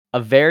a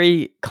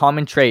very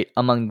common trait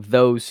among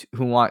those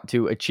who want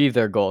to achieve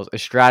their goals, a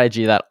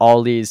strategy that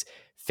all these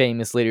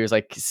famous leaders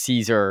like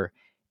Caesar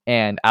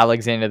and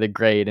Alexander the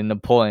Great and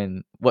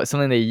Napoleon,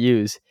 something they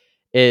use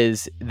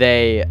is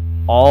hey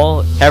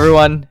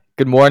everyone,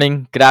 good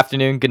morning, good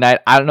afternoon, good night.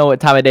 I don't know what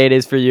time of day it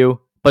is for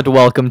you, but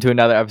welcome to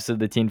another episode of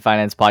the Teen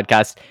Finance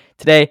Podcast.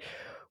 Today,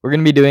 we're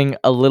going to be doing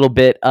a little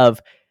bit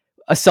of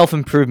a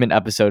self-improvement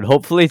episode.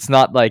 Hopefully it's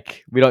not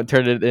like we don't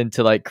turn it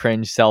into like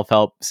cringe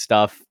self-help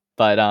stuff,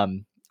 but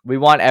we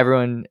want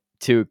everyone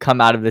to come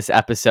out of this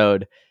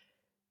episode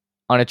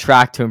on a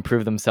track to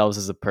improve themselves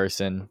as a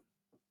person.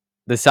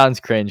 This sounds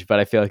cringe, but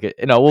I feel like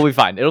we'll be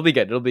fine. It'll be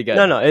good. It'll be good.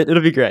 No,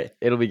 it'll be great.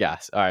 It'll be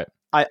gas. All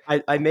right.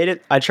 I made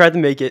it. I tried to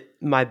make it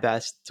my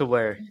best to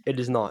where it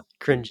is not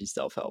cringy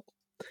self-help.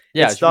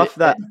 Yeah, it's stuff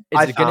that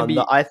I it's gonna found be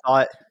that I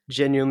thought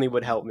genuinely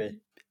would help me.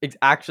 It's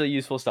actually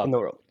useful stuff in the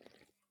world.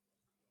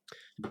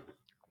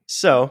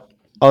 So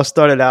I'll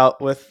start it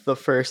out with the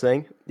first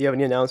thing. Do you have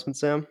any announcements,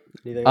 Sam?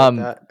 Anything like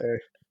that? Or?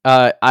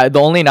 The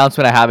only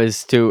announcement I have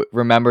is to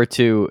remember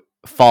to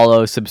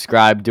follow,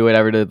 subscribe, do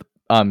whatever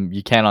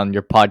you can on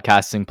your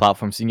podcasting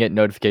platform so you can get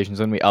notifications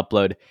when we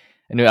upload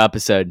a new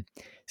episode,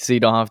 so you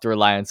don't have to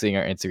rely on seeing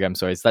our Instagram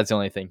stories. That's the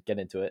only thing. Get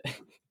into it.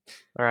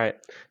 All right.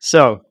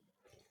 So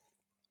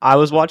I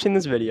was watching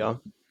this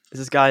video. There's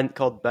this guy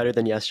called Better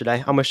Than Yesterday.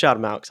 I'm gonna shout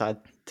him out because I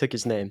took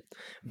his name,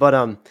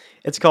 but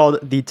it's called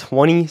the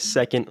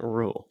 20-second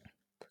rule.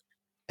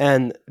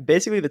 And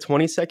basically, the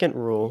 20-second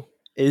rule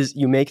is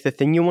you make the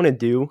thing you want to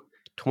do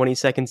 20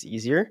 seconds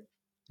easier,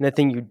 and the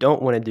thing you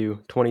don't want to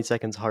do 20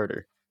 seconds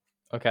harder.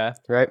 Okay.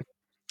 Right.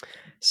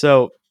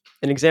 So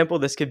an example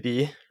of this could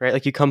be, right,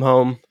 like you come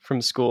home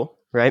from school,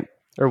 right,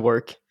 or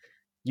work.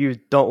 You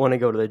don't want to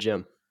go to the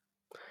gym,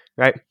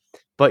 right?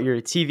 But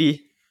your TV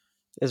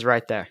is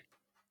right there.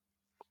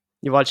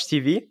 You watch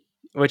TV,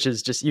 which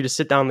is you just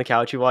sit down on the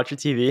couch, you watch your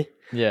TV.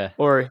 Yeah.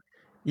 Or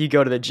you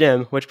go to the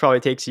gym, which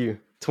probably takes you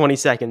 20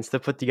 seconds to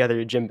put together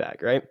your gym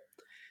bag, right?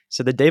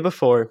 So the day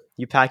before,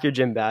 you pack your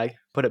gym bag,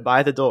 put it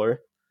by the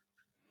door,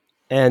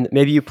 and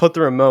maybe you put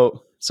the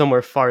remote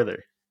somewhere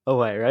farther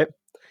away, right?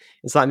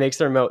 And so that makes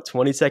the remote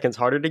 20 seconds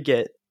harder to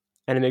get,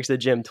 and it makes the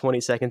gym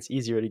 20 seconds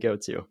easier to go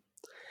to.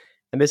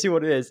 And basically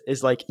what it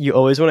is like you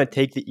always want to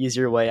take the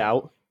easier way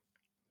out.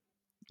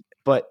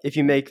 But if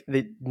you make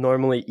the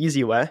normally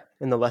easy way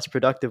and the less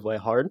productive way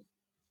hard,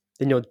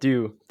 then you'll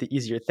do the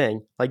easier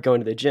thing, like going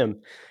to the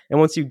gym. And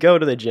once you go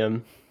to the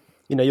gym,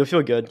 you'll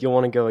feel good. You'll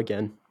want to go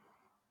again.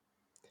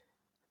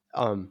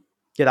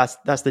 Yeah,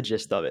 that's the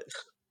gist of it.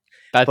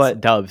 That's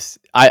dubs.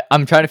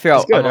 I'm trying to figure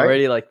out. Good, I'm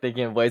already like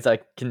thinking of ways I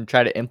can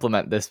try to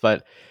implement this,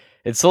 but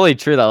it's totally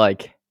true that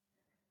like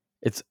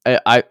it's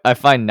I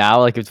find now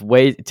like it's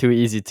way too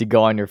easy to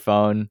go on your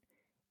phone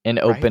and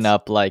open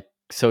up like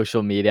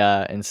social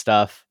media and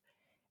stuff.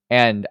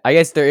 And I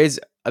guess there's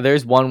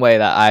one way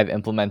that I've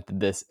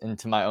implemented this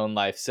into my own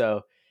life.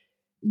 So,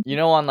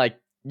 on like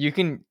you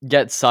can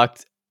get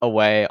sucked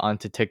away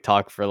onto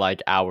TikTok for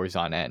like hours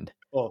on end.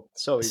 Oh,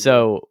 so easy.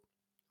 So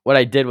what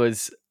I did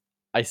was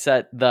I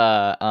set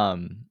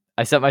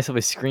myself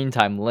a screen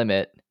time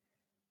limit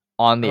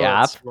on the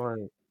app,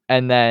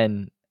 and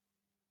then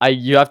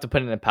you have to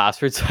put in a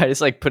password. So I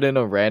just like put in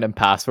a random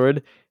password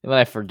and then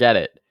I forget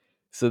it.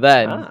 So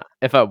then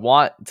if I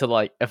want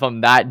to if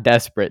I'm that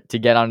desperate to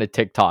get onto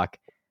TikTok,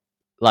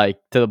 like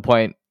to the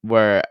point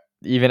where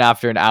even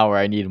after an hour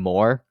I need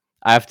more,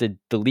 I have to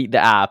delete the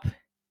app,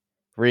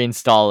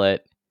 reinstall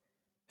it,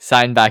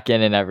 sign back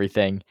in and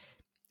everything,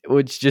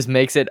 which just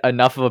makes it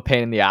enough of a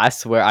pain in the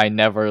ass where I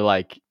never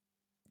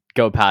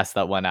go past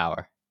that 1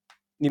 hour.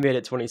 You made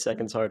it 20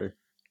 seconds harder.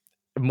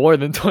 More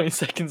than 20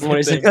 seconds.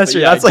 20 seconds. That's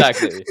true. Yeah, that's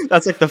exactly.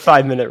 That's like the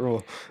 5-minute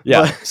rule.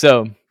 Yeah.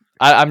 So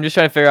I'm just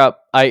trying to figure out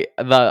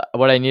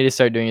what I need to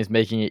start doing is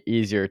making it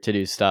easier to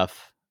do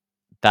stuff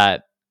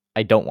that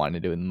I don't want to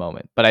do in the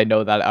moment, but I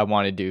know that I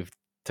want to do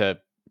to,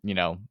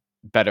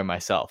 better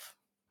myself.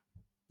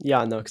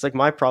 Yeah, no, because like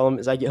my problem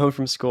is I get home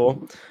from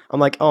school,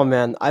 I'm like, oh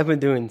man, I've been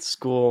doing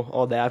school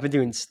all day. I've been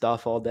doing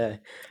stuff all day.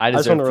 I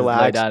just want to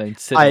relax. Lay down and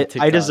sit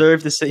I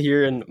deserve to sit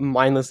here and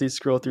mindlessly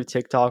scroll through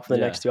TikTok for the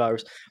next 2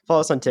 hours.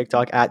 Follow us on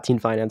TikTok at Teen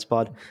Finance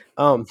Pod.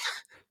 But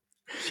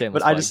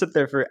I just sit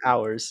there for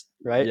hours,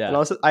 right? Yeah. And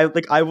also,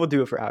 I will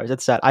do it for hours.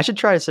 It's sad. I should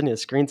try setting a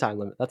screen time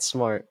limit. That's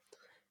smart.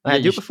 I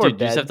do it before bed.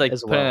 You just have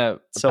to put in a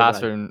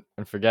password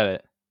and forget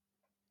it.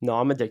 No,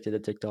 I'm addicted to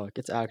TikTok.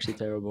 It's actually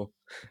terrible.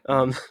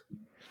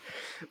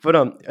 But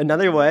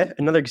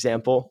another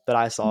example that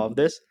I saw of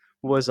this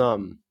was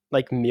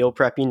like meal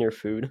prepping your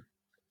food.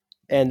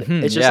 And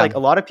it's just like a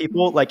lot of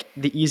people, like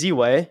the easy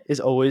way is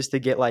always to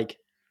get like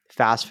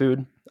fast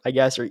food, I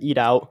guess, or eat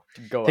out,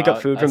 pick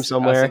up food from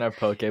somewhere. In our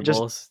poke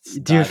bowls.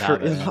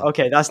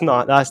 Okay,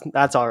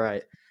 that's all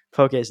right.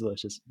 Poke is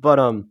delicious.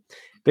 But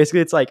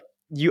basically it's like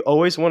you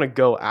always want to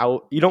go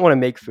out. You don't want to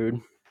make food.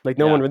 Like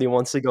no one really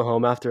wants to go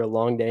home after a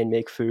long day and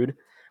make food.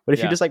 But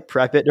if you just like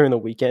prep it during the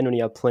weekend when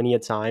you have plenty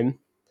of time,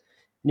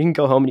 you can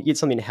go home and eat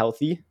something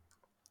healthy,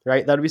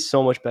 right? That would be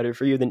so much better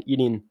for you than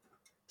eating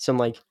some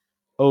like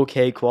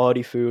okay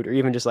quality food, or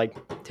even just like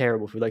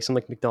terrible food, like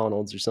something like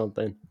McDonald's or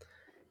something.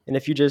 And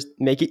if you just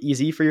make it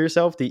easy for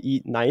yourself to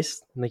eat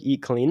nice, like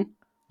eat clean,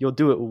 you'll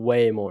do it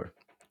way more.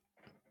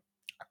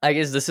 I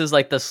guess this is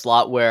like the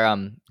slot where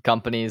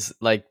companies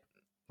like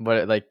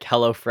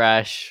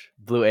HelloFresh,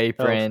 Blue Oh,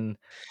 Apron,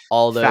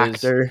 all those.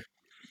 Factor.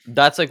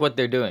 That's like what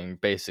they're doing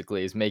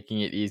basically, is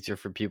making it easier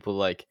for people to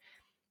like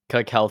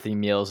cook healthy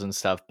meals and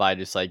stuff by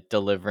just like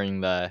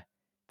delivering the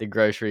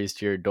groceries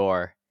to your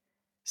door.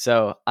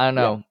 So I don't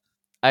Yeah. know.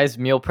 As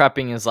meal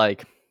prepping is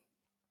like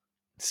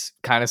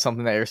kind of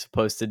something that you're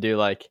supposed to do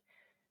like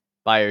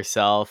by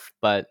yourself,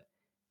 but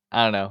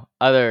I don't know.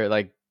 Other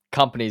like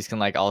companies can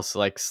like also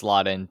like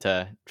slot in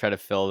to try to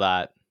fill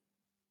that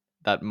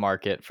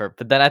market for,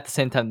 but then at the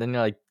same time then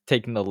you're like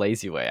taking the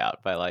lazy way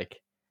out by like,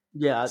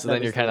 Yeah, so that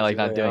then you're is the kind of like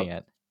lazy not way doing out.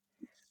 it.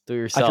 Do it I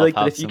feel yourself, like, but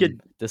have if you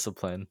could, some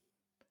discipline.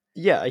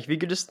 yeah, if you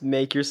could just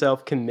make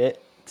yourself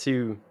commit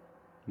to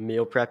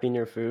meal prepping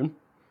your food,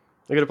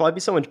 like it'll probably be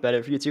so much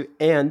better for you too,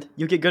 and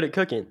you get good at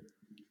cooking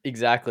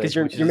Exactly, because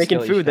which is you're a making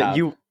skill you food should that have.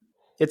 you.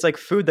 It's like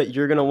food that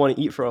you're gonna want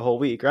to eat for a whole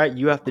week, right?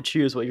 You have to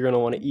choose what you're gonna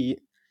want to eat,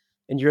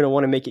 and you're gonna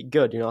want to make it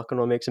good. You're not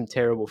gonna make some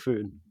terrible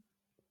food,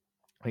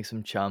 Make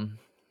some chum.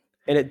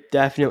 and it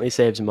definitely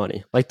saves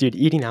money. Like, dude,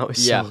 eating out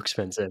is Yeah. so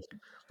expensive.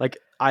 Like,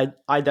 I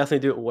definitely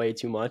do it way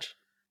too much,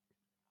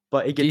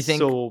 but it Do you gets think?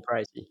 so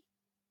pricey.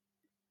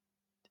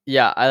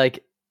 Yeah, I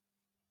like.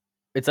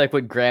 It's like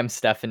what Graham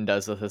Stephan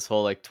does with his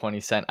whole like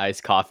 20-cent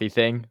iced coffee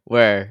thing,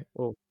 where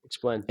Well,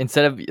 explain.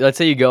 instead of, let's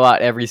say you go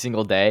out every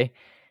single day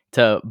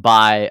to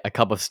buy a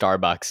cup of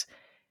Starbucks,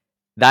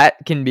 that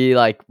can be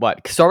like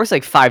what? Starbucks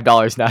like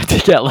 $5 now to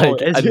get Oh,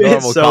 like a it's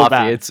normal so coffee.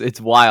 bad. It's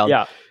wild.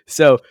 Yeah,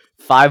 So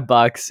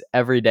 $5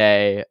 every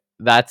day.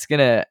 That's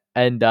gonna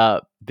end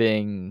up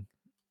being,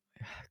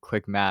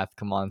 quick math.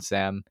 Come on,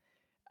 Sam.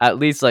 At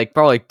least like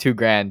probably like 2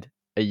 grand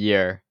a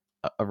year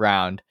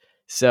around.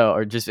 So,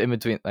 or just in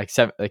between like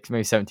like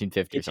maybe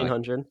 1750 or something.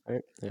 1,800,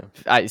 right?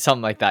 Yeah.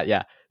 Something like that.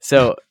 Yeah.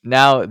 So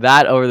now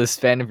that over the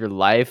span of your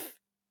life,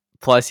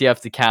 plus you have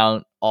to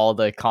count all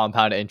the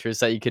compound interest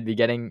that you could be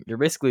getting, you're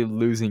basically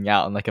losing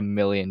out on like $1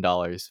 million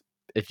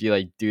if you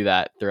like do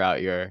that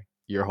throughout your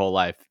whole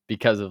life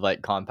because of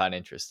like compound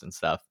interest and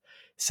stuff.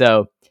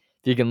 So if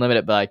you can limit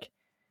it by like,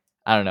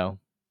 I don't know,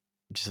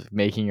 just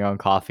making your own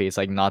coffee, it's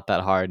like not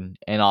that hard, and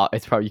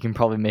it's probably, you can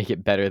probably make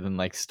it better than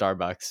like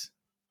Starbucks.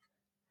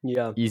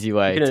 Yeah. Easy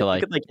way to You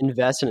like, could, like,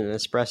 invest in an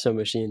espresso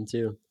machine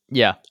too.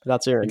 yeah,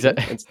 That's your idea.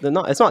 exactly.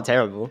 It's not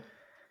terrible.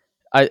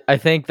 I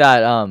think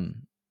that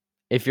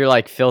if you're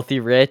like filthy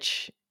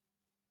rich,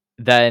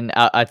 then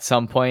at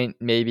some point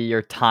maybe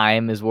your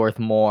time is worth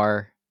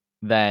more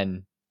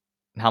than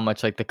how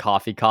much like the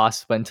coffee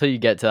costs. But until you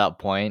get to that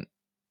point,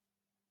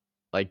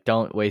 like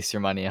don't waste your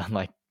money on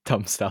like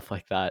dumb stuff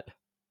like that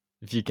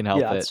if you can help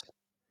Yeah, it.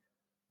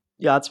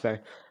 that's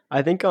fair.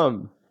 I think,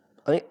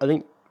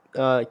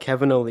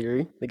 Kevin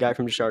O'Leary, the guy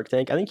from Shark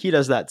Tank, I think he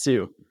does that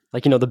too.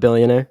 Like, the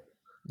billionaire.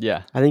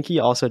 Yeah. I think he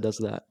also does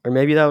that. Or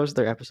maybe that was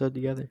their episode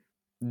together.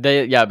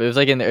 Yeah, but it was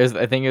like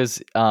I think it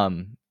was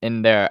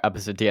in their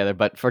episode together.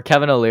 But for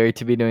Kevin O'Leary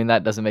to be doing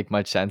that doesn't make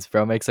much sense.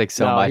 Bro makes like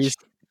so No, much. he's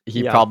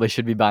He yeah, probably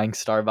should be buying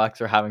Starbucks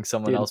or having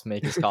someone dude. else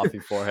make his coffee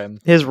for him.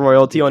 His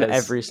royalty on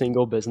Because every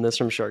single business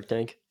from Shark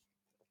Tank.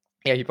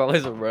 yeah, he probably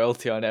has a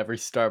royalty on every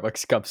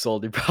Starbucks cup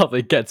sold. He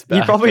probably gets He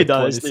back probably like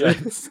does, 20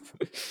 dude. cents.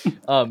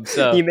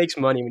 So He makes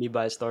money when he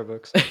buys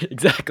Starbucks.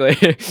 exactly.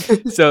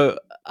 So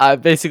I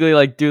basically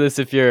like do this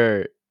if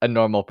you're a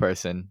normal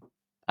person.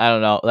 I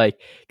don't know,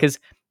 like, because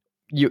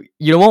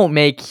you won't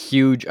make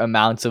huge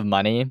amounts of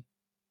money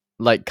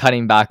like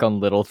cutting back on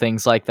little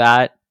things like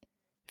that.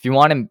 If you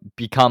want to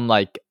become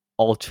like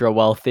ultra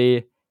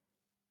wealthy,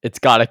 it's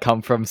got to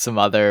come from some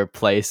other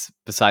place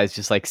besides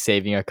just like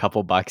saving a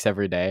couple bucks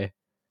every day.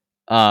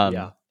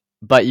 Yeah.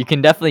 But you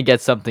can definitely get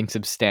something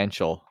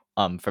substantial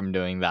from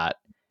doing that.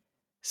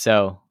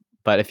 So,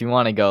 but if you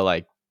want to go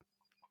like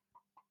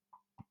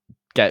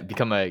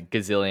become a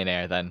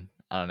gazillionaire, then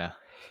I don't know.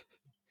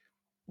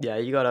 Yeah,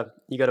 you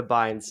gotta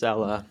buy and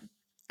sell a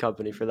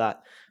company for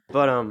that.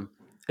 But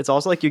it's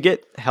also like you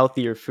get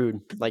healthier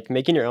food. Like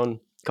making your own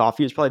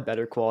coffee is probably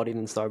better quality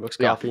than Starbucks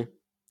Yeah, coffee.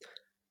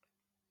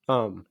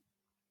 Um,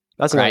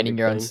 that's another grinding big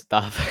your own thing.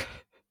 stuff.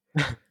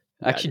 I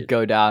Yeah, should dude.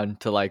 go down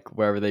to like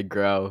wherever they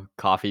grow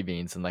coffee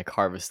beans and like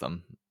harvest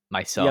them Yeah, and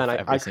myself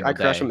every I single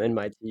crush them day. in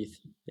my teeth.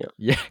 Yeah.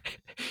 Yeah.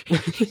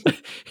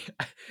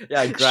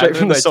 Yeah, I grind Straight them in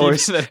from the my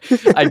teeth, source.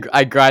 and then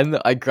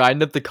I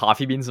grind up the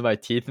coffee beans in my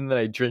teeth, and then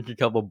I drink a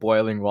cup of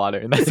boiling water,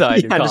 and that's how I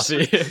do Yeah,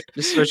 coffee.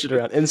 just switch it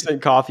around.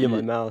 Instant coffee in my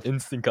Yeah, mouth.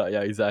 instant cut.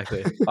 Yeah,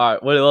 exactly. All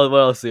right. What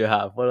else do you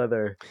have? What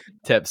other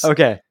tips?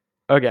 Okay.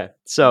 Okay.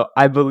 So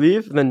I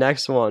believe the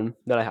next one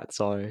that I had.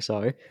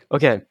 Sorry.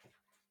 Okay.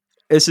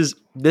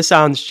 This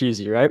sounds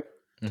cheesy, right?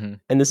 Hmm.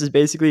 And this is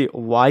basically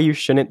why you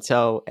shouldn't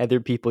tell other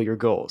people your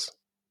goals.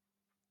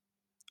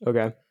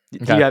 Okay. Do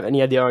Okay. you have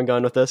any idea where I'm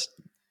going with this?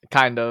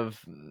 Kind of.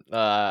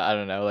 I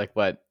don't know. Like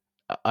what?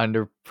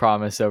 Under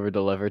promise, over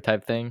deliver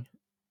type thing.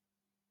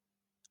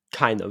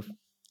 Kind of.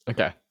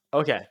 Okay.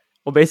 Okay.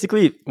 Well,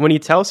 basically, when you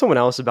tell someone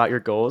else about your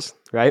goals,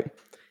 right,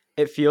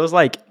 it feels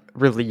like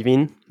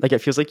relieving. Like it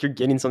feels like you're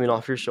getting something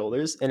off your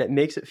shoulders, and it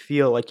makes it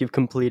feel like you've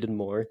completed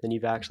more than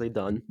you've actually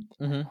done.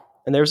 Mm-hmm.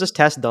 And there was this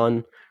test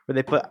done where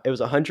they put it was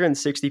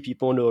 160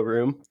 people into a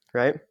room,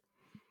 right,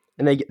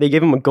 and they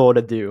gave them a goal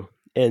to do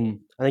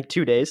in I think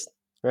 2 days,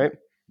 right,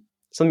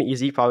 something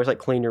easy, probably just like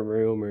clean your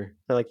room or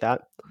something like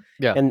that.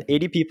 Yeah. And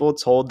 80 people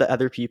told the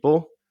other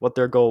people what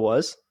their goal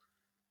was,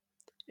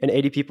 and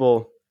 80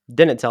 people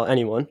didn't tell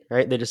anyone,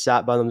 right? They just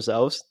sat by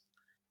themselves.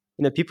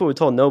 And the people who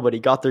told nobody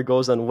got their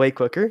goals done way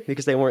quicker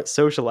because they weren't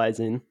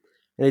socializing and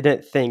they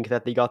didn't think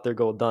that they got their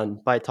goal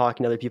done by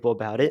talking to other people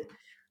about it.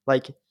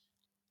 Like,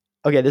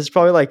 okay, this is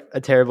probably like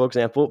a terrible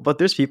example, but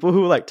there's people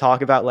who like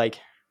talk about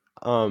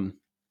um,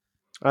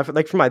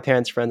 like from my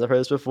parents' friends, I've heard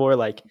this before,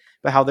 like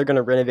about how they're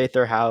gonna renovate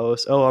their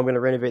house. Oh, I'm gonna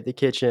renovate the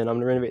kitchen. I'm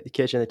gonna renovate the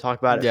kitchen. They talk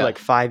about it for Yeah. like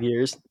 5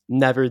 years,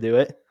 never do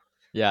it.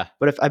 Yeah.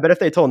 But I bet if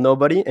they told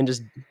nobody and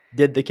just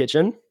did the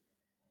kitchen, it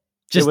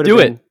Just would have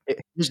do it. been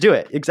just do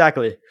it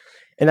exactly,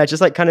 and that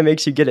just like kind of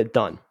makes you get it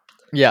done.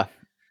 Yeah.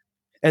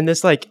 And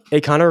this like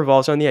it kind of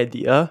revolves around the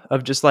idea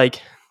of just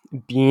like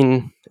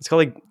being. It's called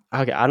like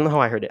okay, I don't know how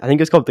I heard it. I think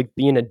it's called like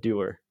being a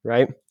doer,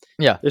 right?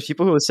 Yeah. There's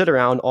people who will sit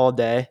around all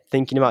day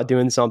thinking about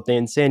doing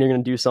something, saying you're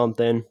gonna do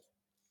something,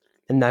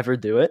 and never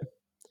do it.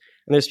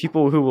 And there's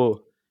people who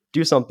will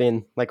do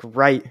something like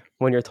right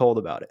when you're told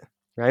about it,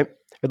 right?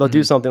 Or they'll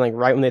do Mhm. something like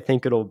right when they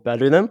think it'll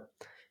better them.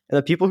 And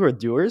the people who are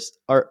doers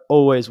are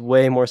always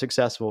way more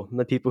successful than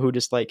the people who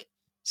just like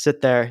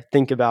sit there,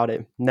 think about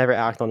it, never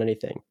act on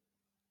anything.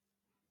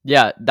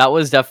 Yeah, that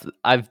was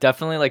I've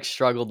definitely like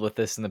struggled with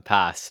this in the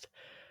past.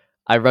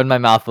 I run my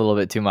mouth a little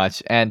bit too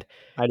much, and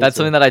I do that's too.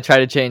 something that I try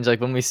to change.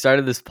 Like when we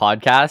started this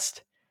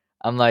podcast,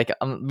 I'm like,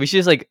 we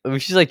should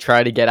just like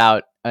try to get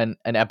out an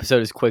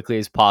episode as quickly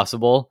as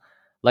possible.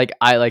 Like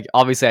I like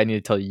obviously I need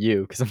to tell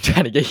you because I'm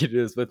trying to get you to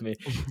do this with me,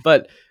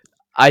 but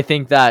I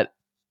think that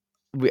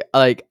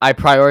I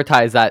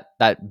prioritize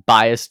that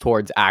bias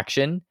towards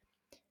action,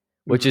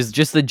 which Mhm. is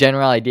just the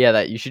general idea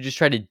that you should just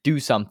try to do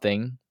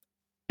something,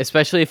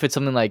 especially if it's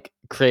something like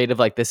creative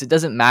like this. It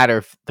doesn't matter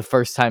if the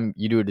first time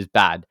you do it is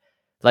bad.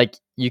 Like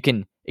it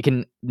can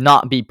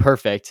not be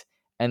perfect,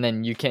 and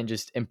then you can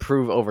just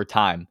improve over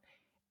time.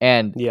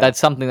 And Yeah. that's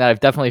something that I've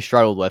definitely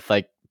struggled with,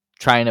 like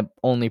trying to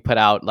only put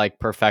out like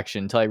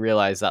perfection until I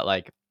realized that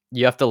like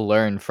you have to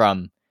learn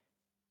from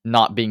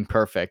not being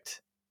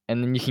perfect.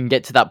 And then you can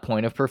get to that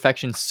point of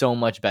perfection so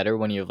much better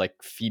when you have like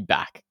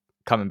feedback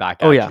coming back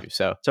Oh at yeah. you.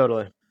 So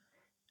Totally.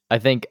 I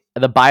think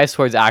the bias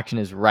towards action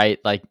is right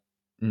like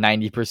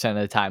 90%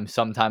 of the time.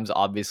 Sometimes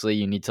obviously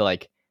you need to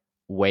like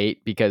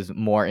wait because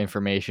more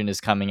information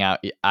is coming out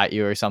at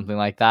you or something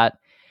like that.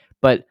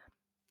 But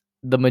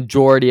the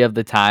majority of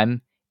the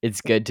time it's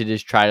good to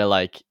just try to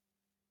like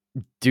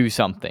do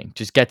something.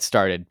 Just get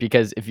started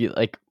because if you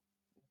like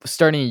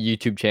starting a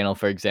YouTube channel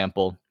for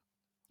example,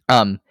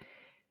 um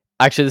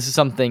actually this is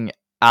something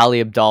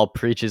Ali Abdal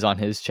preaches on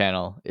his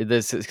channel.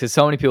 This is because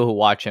so many people who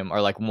watch him are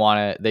like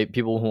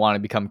people who want to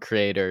become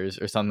creators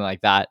or something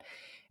like that.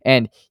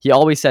 And he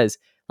always says,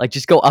 like,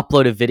 just go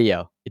upload a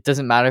video. It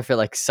doesn't matter if it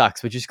like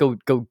sucks, but just go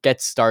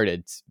get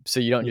started. So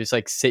you don't just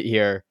like sit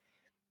here,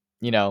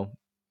 you know,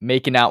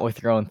 making out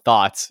with your own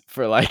thoughts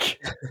for like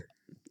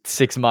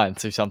 6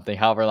 months or something,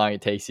 however long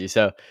it takes you.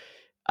 So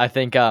I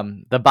think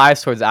the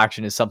bias towards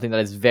action is something that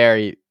is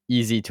very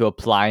easy to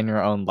apply in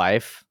your own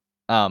life.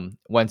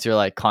 Once you're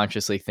like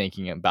consciously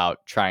thinking about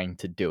trying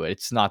to do it,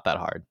 it's not that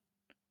hard.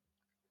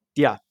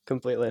 Yeah,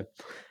 completely.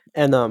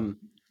 And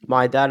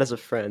my dad has a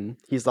friend.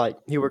 He's like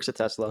he works at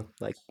Tesla,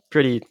 like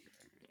pretty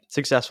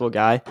successful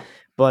guy.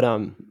 But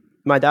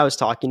my dad was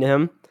talking to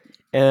him,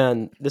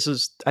 and this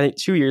was I think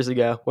 2 years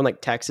ago when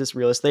like Texas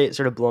real estate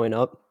started blowing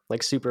up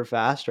like super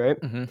fast, right?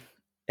 Hmm.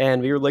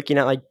 And we were looking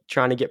at like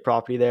trying to get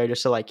property there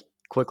just to like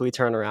quickly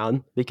turn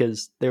around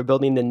because they were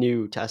building the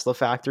new Tesla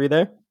factory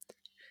there.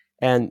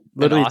 And In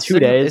literally two Austin,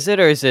 days, is it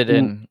or is it n-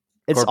 in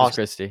it's Corpus Austin.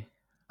 Christi?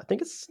 I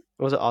think it's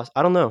was it Austin?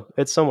 I don't know.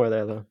 It's somewhere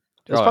there though.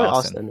 It's Probably probably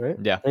Austin. Austin, right?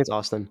 Yeah. I think it's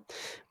Austin.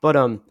 But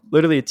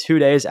literally 2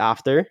 days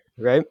after,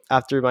 right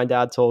after my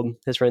dad told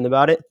his friend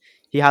about it,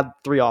 he had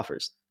 3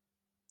 offers.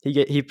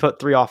 He put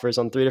 3 offers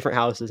on 3 different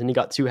houses, and he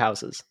got 2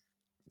 houses.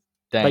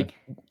 Dang.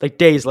 Like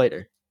days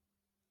later,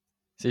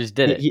 So you just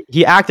did it.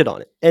 he acted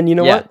on it, and you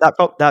know Yeah.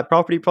 what? That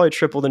property probably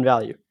tripled in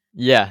value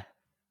Yeah.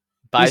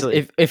 Bias.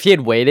 easily. If he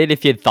had waited,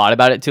 if he had thought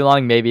about it too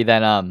long, maybe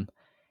then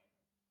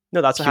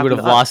No, that's what he would happened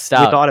have to us. lost We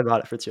out. thought about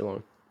it for too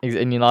long.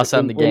 And you lost out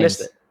on the We missed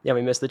gains. it. Yeah,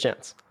 we missed the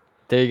chance.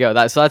 There you go.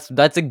 That's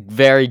a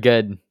very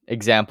good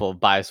example of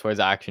bias towards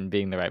action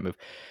being the right move.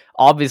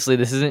 Obviously,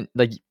 this isn't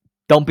like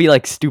don't be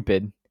like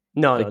stupid,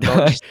 No, like, no,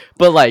 don't just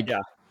but like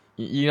yeah,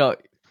 you know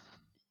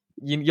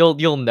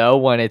you'll know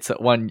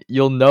when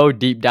you'll know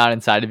deep down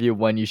inside of you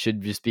when you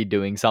should just be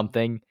doing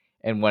something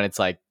and when it's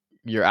like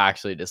you're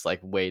actually just like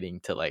waiting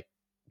to like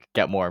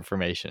get more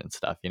information and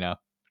stuff. You know?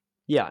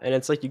 yeah, and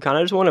it's like you kind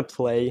of just want to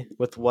play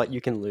with what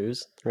you can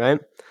lose, right?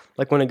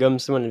 Like when it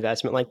comes to an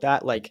investment like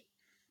that, like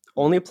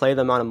only play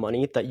the amount of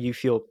money that you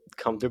feel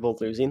comfortable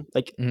losing.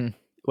 Like Mhm.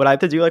 what I have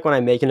to do, like when I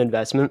make an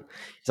investment,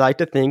 is I like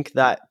to think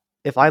that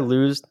if I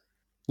lose,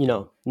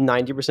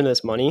 90% of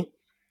this money,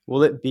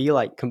 will it be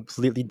like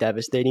completely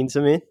devastating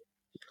to me,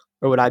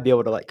 or would I be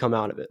able to like come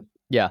out of it?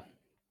 Yeah.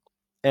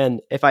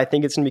 And if I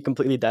think it's gonna be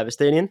completely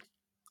devastating,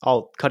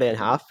 I'll cut it in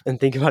half and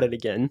think about it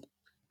again.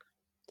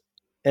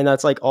 And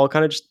that's like all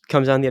kind of just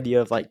comes down to the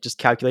idea of like just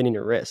calculating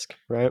your risk,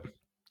 right?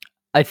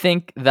 I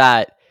think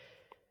that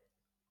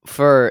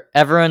for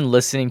everyone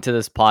listening to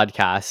this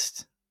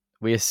podcast,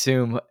 we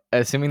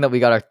assuming that we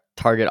got our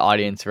target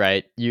audience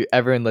right,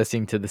 everyone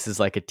listening to this is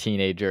like a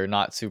teenager,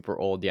 not super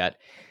old yet.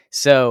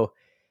 So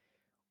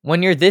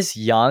when you're this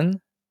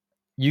young,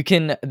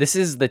 this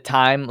is the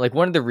time, like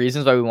one of the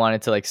reasons why we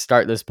wanted to like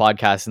start this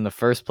podcast in the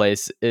first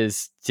place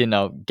is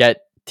to,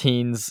 get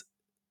teens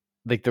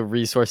like the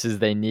resources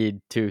they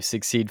need to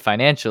succeed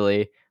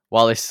financially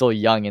while they're still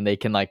young and they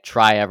can like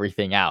try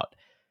everything out.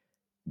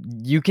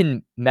 You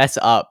can mess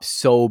up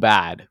so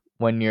bad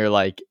when you're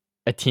like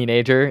a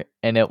teenager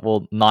and it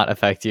will not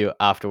affect you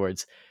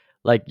afterwards.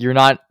 Like you're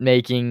not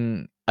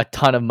making a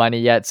ton of money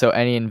yet, so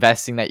any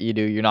investing that you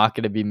do, you're not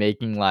going to be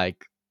making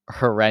like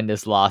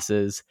horrendous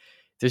losses.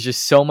 There's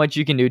just so much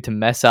you can do to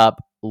mess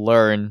up,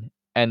 learn,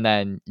 and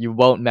then you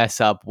won't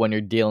mess up when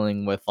you're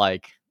dealing with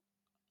like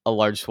a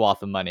large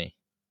swath of money.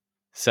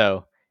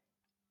 So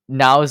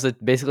now is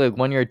basically like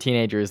when you're a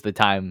teenager is the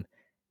time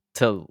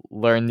to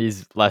learn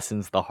these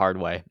lessons the hard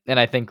way. And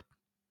I think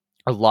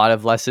a lot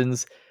of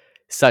lessons,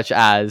 such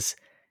as,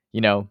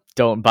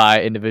 don't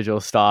buy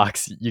individual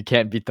stocks, you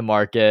can't beat the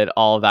market,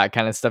 all that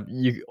kind of stuff,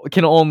 you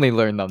can only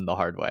learn them the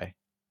hard way.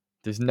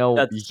 There's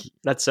no,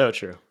 That's so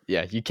true.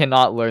 yeah, you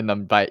cannot learn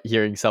them by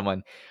hearing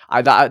someone.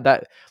 I thought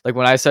that like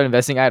when I started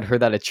investing, I had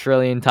heard that a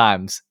trillion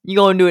times. You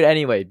go and do it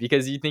anyway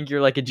because you think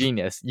you're like a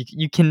genius.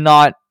 You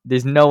cannot.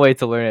 There's no way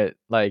to learn it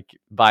like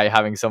by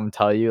having someone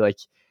tell you. Like,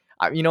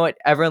 you know what?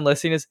 Everyone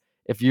listening is,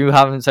 if you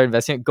haven't started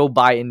investing, go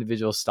buy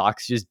individual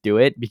stocks. Just do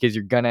it because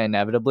you're gonna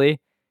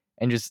inevitably,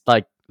 and just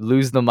like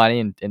lose the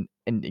money and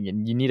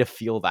you need to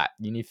feel that.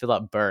 You need to feel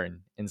that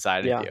burn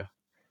inside of you,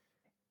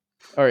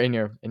 or in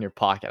your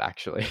pocket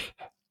actually.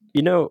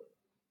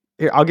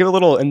 Here, I'll give a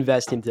little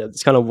investing tip.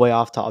 It's kind of way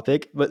off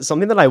topic, but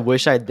something that I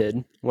wish I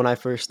did when I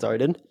first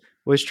started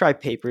was try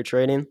paper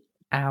trading.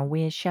 I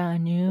wish I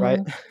knew. Right?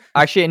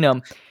 Actually,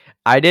 no.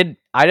 I did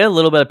a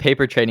little bit of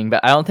paper trading,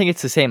 but I don't think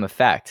it's the same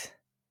effect.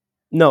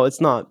 No, it's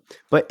not.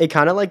 But it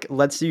kind of like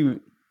lets you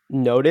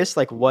notice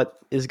like what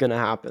is gonna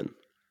happen.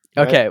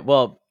 Right? Okay,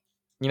 well,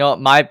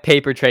 my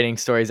paper trading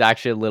story is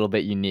actually a little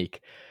bit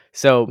unique.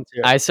 So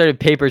I started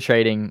paper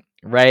trading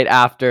right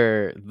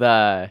after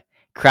the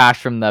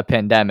crash from the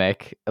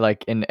pandemic,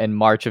 like in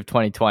March of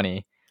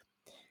 2020.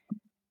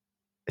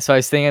 So I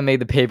was thinking I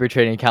made the paper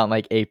trading account in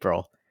like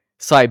April.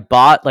 So I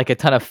bought like a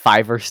ton of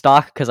Fiverr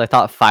stock because I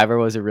thought Fiverr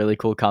was a really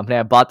cool company.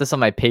 I bought this on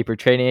my paper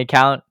trading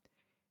account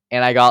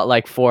and I got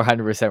like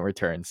 400%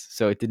 returns.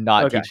 So it did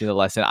not teach me the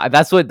lesson.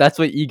 That's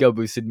what ego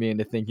boosted me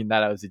into thinking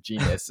that I was a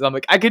genius. So I'm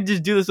like, I could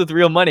just do this with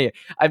real money.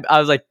 I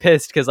was like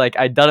pissed because like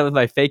I'd done it with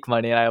my fake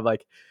money and I'm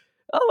like,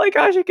 oh my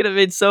gosh, I could have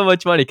made so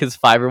much money because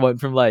Fiverr went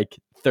from like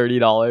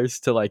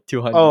 $30 to like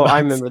 $200. Oh, I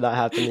remember that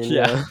happening.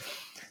 Yeah.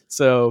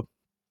 So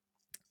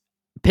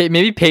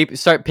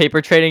start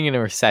paper trading in a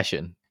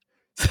recession,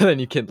 so then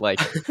you can like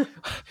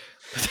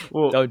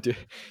don't do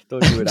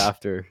it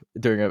after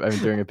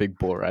during a big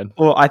bull run.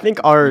 Well, I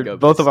think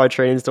both of our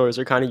trading stories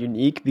are kind of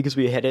unique because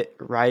we hit it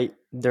right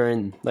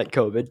during like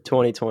COVID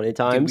 2020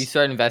 times. Dude, we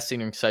started investing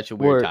in such a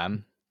weird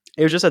time.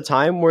 It was just a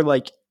time where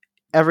like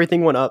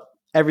everything went up,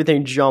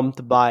 everything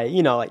jumped by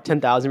like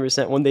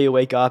 10,000%. One day you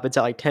wake up, it's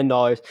at like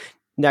 $10.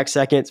 Next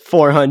second, it's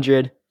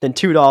 $400. Then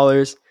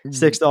 $2,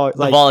 $6.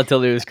 The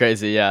volatility was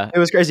crazy. Yeah, it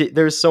was crazy.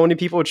 There was so many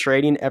people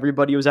trading.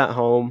 Everybody was at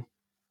home.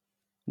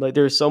 Like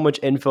there was so much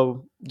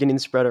info getting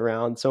spread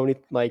around. So many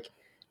like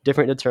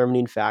different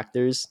determining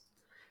factors,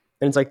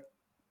 and it's like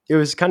it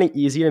was kind of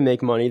easy to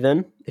make money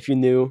then if you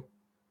knew,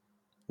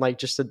 like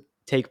just to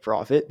take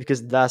profit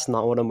because that's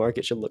not what a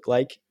market should look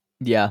like.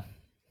 Yeah,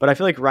 but I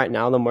feel like right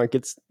now the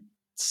market's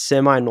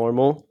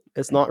semi-normal.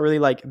 It's not really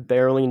like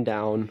barreling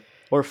down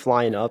or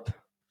flying up.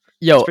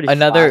 Yo,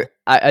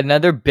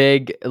 another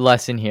big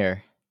lesson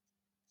here.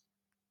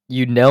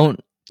 You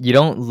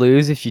don't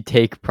lose if you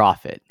take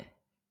profit.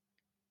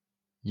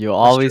 You'll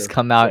always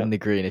come out in the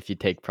green if you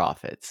take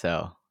profit.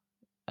 So,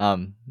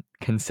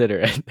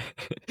 consider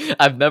it.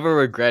 I've never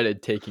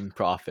regretted taking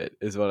profit,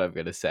 is what I'm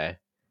gonna say.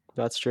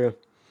 That's true.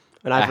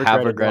 And I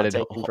have regretted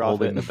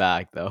holding the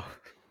bag, though.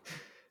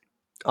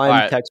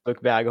 I'm a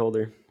textbook bag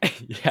holder.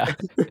 Yeah.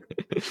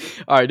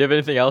 All right. Do you have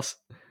anything else?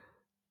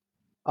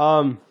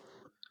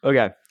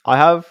 Okay. I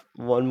have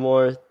one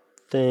more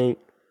thing.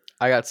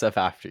 I got stuff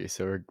after you,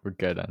 so we're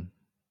good on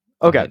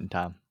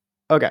time.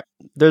 Okay.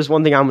 There's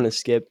one thing I'm going to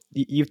skip.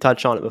 You've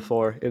touched on it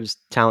before. It was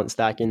talent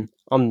stacking.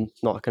 I'm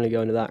not going to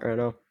go into that right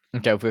now.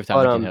 Okay. If we have time,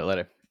 we can hit it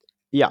later.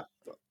 Yeah.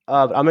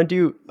 I'm going to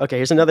do... Okay,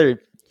 here's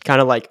another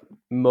kind of like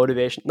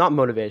not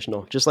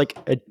motivational, just like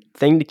a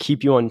thing to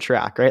keep you on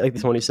track, right? Like the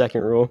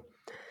 20-second rule.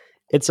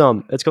 It's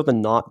called the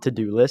not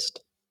to-do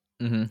list.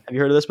 Mm-hmm. Have you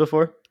heard of this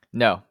before?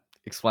 No,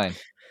 explain.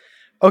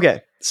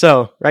 Okay,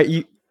 so right,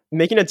 you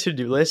making a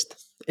to-do list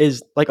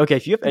is like, okay,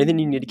 if you have anything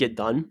you need to get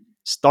done,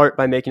 start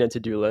by making a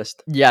to-do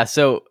list. Yeah,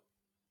 so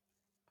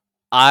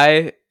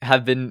I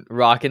have been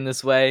rocking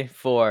this way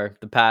for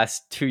the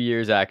past 2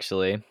 years,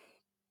 actually.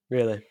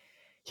 Really.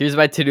 Here's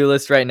my to-do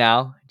list right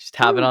now. Just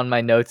have it Woo. on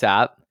my notes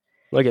app.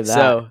 Look at that.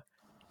 So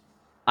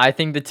I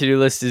think the to-do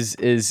list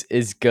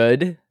is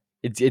good.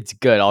 It's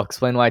good. I'll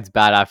explain why it's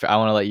bad after. I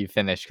want to let you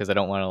finish because I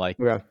don't want to like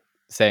Okay.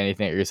 say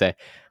anything that you're gonna say.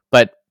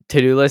 But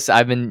to-do lists,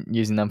 I've been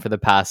using them for the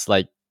past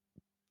like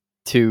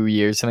 2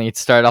 years. I mean, it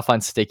started off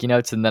on sticky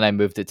notes and then I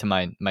moved it to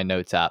my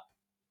notes app.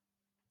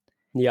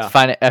 Yeah.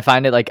 I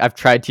find it like I've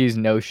tried to use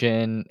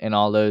Notion and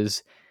all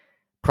those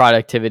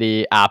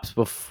productivity apps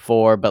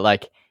before, but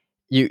like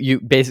you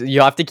basically you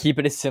have to keep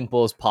it as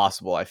simple as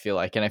possible, I feel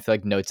like. And I feel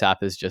like Notes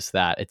app is just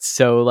that. It's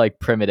so like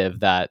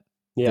primitive that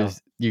Yeah.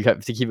 you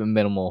have to keep it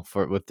minimal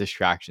for with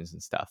distractions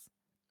and stuff.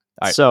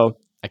 All right, So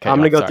I cut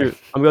you off. Sorry.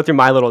 I'm gonna go through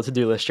my little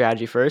to-do list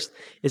strategy first.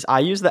 Is I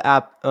use the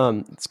app,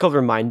 it's called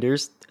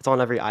Reminders. It's on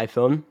every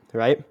iPhone,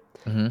 right?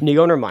 Hmm. And you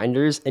go in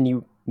Reminders and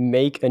you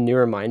make a new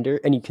reminder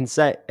and you can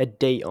set a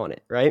date on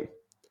it, right?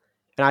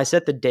 And I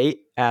set the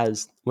date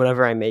as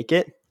whenever I make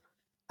it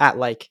at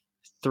like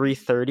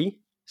 3:30.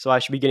 So I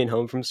should be getting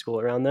home from school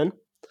around then.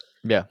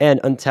 Yeah,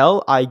 And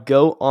until I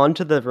go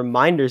onto the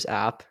Reminders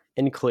app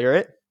and clear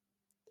it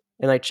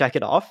and like check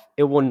it off,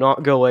 it will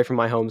not go away from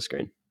my home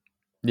screen.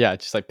 yeah,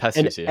 it just like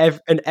And pesters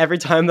you. every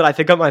time that I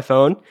pick up my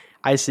phone,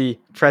 I see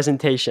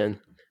presentation.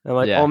 I'm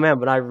like, oh Yeah, man,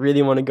 but I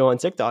really want to go on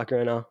TikTok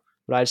right now.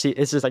 But I see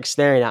it's just like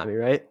staring at me,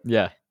 right?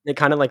 yeah, It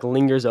kind of like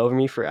lingers over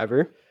me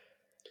forever.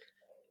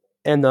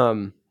 And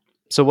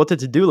so what the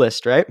to-do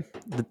list, right?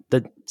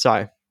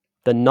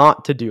 The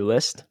not to-do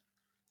list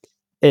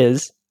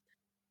is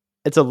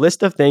it's a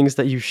list of things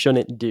that you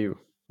shouldn't do,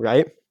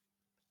 right?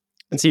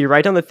 And so you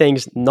write down the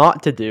things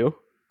not to do,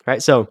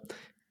 right? So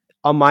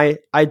I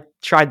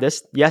tried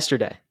this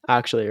yesterday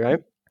actually, right?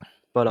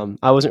 But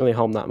I wasn't really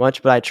home that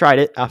much, but I tried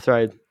it after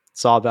I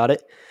saw about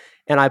it.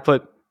 And I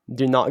put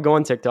do not go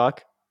on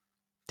TikTok,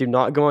 do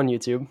not go on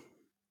YouTube,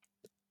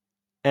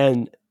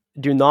 and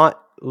do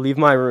not leave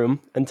my room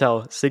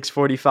until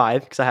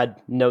 6:45 because I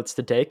had notes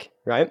to take,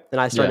 right? And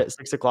I started yeah. at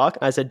 6 o'clock.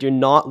 And I said, do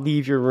not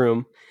leave your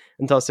room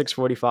until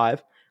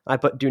 6:45. I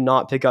put do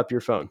not pick up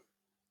your phone.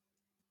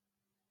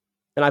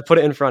 And I put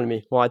it in front of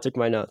me while I took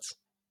my notes.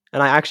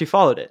 And I actually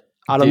followed it.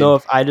 I don't know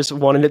Dude, if I just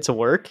wanted it to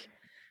work,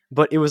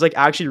 but it was like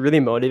actually really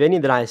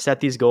motivating that I set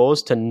these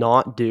goals to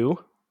not do.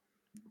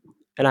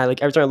 And I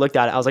like every time I looked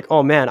at it, I was like,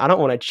 oh man, I don't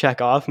want to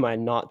check off my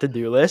not to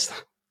do list.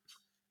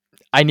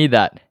 I need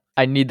that.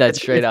 I need that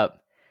It's straight it's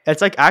up.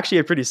 it's like actually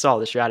a pretty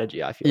solid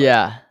strategy, I feel like.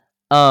 Yeah.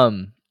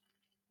 Um,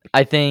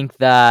 I think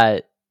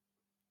that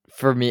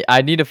for me,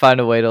 I need to find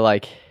a way to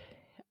like.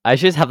 I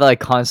should just have that like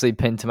constantly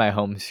pinned to my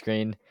home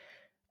screen.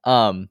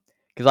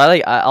 Because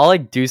I'll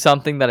like do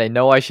something that I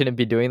know I shouldn't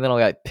be doing, then I'll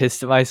get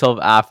pissed at myself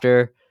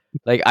after.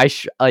 Like I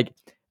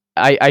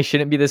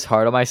shouldn't be this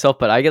hard on myself,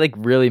 but I get like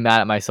really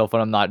mad at myself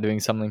when I'm not doing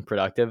something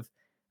productive.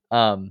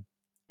 Um,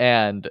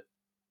 and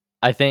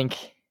I think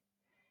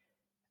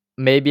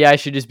maybe I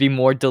should just be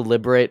more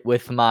deliberate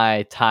with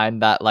my time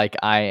that like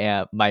I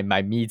am my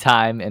me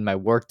time and my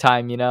work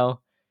time, you know?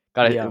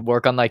 Gotta Yeah.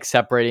 work on like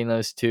separating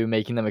those two,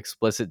 making them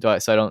explicit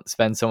so I don't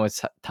spend so much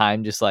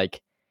time just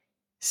like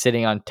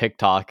sitting on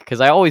TikTok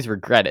because I always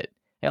regret it.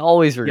 I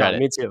always Yeah, regret it.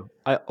 me too.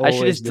 I I should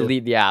always just do.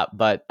 delete the app,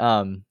 but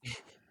I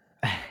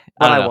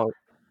But don't I know.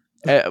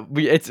 won't.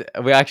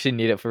 We actually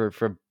need it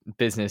for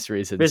business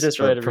reasons Business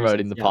for related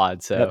promoting reasons. the Yep. pod.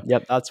 Yep. So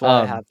Yep. That's why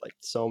I um have like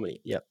so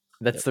many. Yep.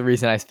 that's Yep. the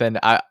reason I spend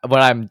I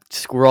when I'm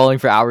scrolling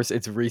for hours,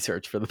 it's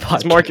research for the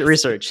It's market podcast.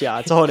 research. Yeah,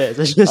 that's all it is.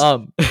 It's just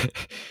Um,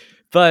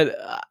 but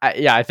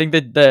yeah, I think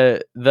that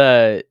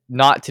the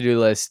not to do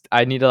list,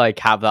 I need to like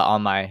have that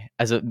on my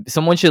as a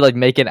someone should like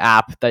make an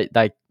app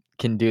that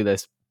can do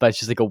this, but it's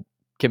just like a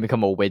can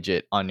become a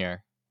widget on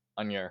your home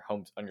on your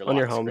on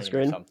your lock home screen or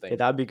screen. Yeah, something.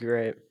 that'd be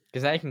great.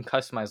 Because now you can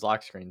customize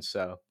lock screens.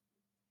 So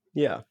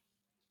Yeah.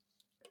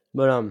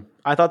 But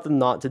I thought the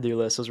not to do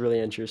list was really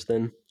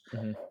interesting.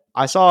 hmm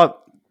I saw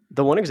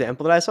the one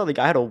example that I saw, the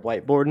guy had a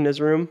whiteboard in his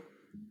room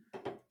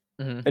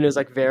hmm and it was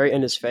like very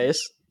in his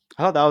face.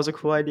 I thought that was a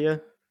cool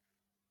idea.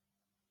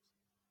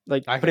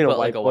 Like I could putting a put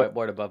like a whiteboard.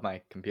 whiteboard above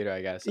my computer.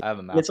 I guess I have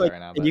a And it's MacBook like right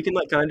now, and you but can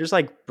like kind of just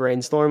like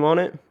brainstorm on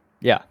it.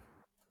 yeah,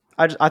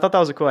 I thought that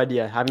was a cool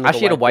idea having I like a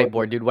actually had a whiteboard,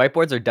 whiteboard, dude.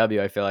 Whiteboards are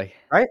W. I feel like,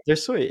 right? They're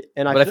sweet,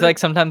 and I but I feel feel like like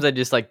sometimes I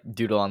just like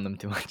doodle on them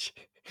too much.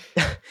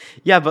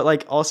 yeah, but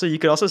like also you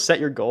could also set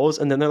your goals,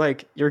 and then they're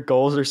like your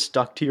goals are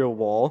stuck to your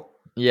wall,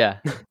 Yeah,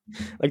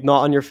 like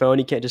not on your phone.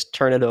 You can't just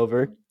turn it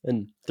over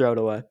and throw it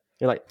away.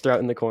 You're like throw it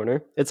in the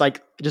corner. It's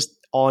like just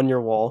on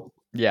your wall.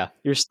 yeah.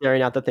 You're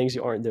staring at the things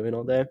you aren't doing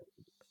all day.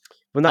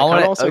 When I that kind want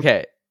of to also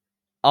okay.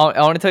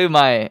 I want to tell you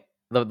my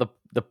the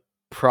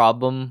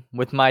problem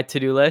with my to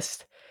do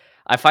list.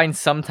 I find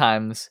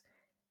sometimes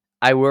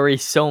I worry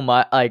so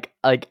much.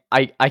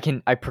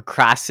 I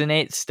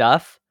procrastinate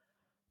stuff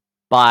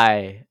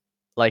by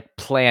like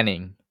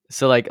planning.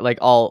 So like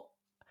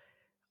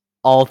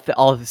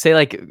I'll say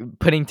like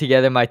putting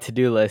together my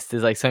to-do list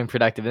is like something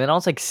productive, and then I'll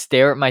just like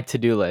stare at my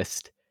to-do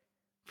list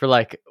for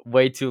like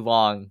way too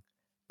long.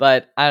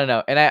 But I don't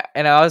know, and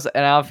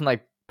I often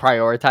like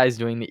prioritize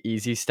doing the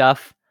easy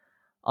stuff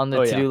on the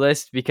Oh yeah. to-do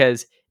list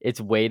because it's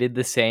weighted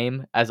the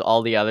same as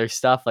all the other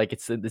stuff. Like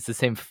it's the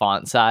same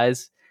font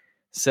size,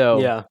 so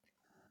Yeah.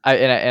 I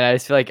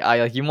just feel like I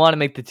like you want to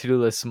make the to-do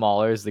list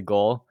smaller is the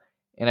goal,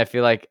 and I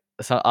feel like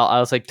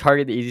I'll just like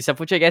target the easy stuff,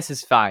 which I guess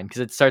is fine because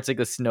it starts like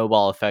a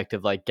snowball effect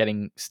of like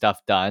getting stuff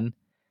done.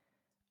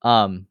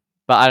 Um,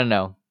 but I don't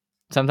know.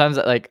 Sometimes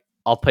like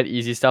I'll put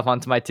easy stuff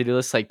onto my to-do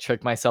list, like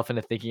trick myself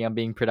into thinking I'm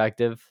being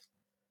productive.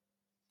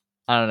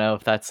 I don't know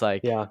if that's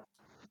like Yeah.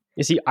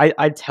 You see,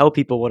 I tell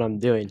people what I'm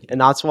doing, and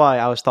that's why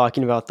I was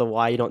talking about the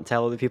why you don't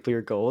tell other people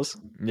your goals,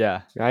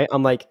 yeah. right?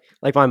 I'm like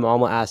my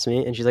mom will ask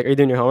me, and she's like, "Are you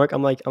doing your homework?"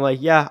 I'm like,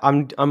 "Yeah,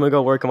 I'm gonna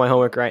go work on my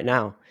homework right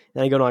now."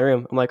 And I go to my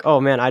room. I'm like, "Oh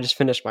man, I just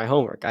finished my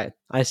homework.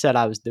 I said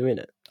I was doing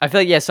it." I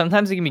feel like yeah,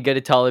 sometimes it can be good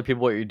to tell other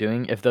people what you're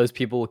doing if those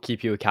people will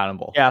keep you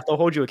accountable. Yeah, if they'll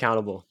hold you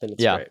accountable, then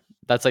it's Yeah. great.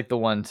 That's like the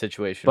one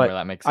situation where But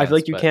that makes I feel sense.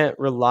 like you But can't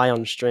rely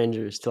on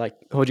strangers to like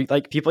hold you,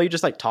 like people you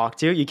just like talk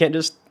to. You can't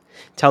just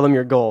tell them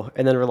your goal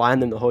and then rely on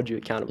them to hold you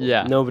accountable.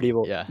 yeah. Nobody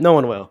will. Yeah. No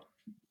one will.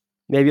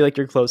 Maybe like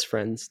your close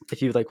friends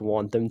if you like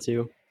want them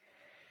to.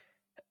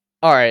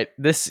 All right,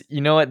 this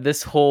you know what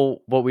this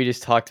whole what we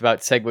just talked about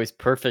segues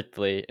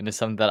perfectly into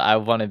something that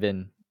I've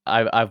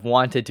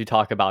wanted to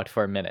talk about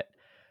for a minute.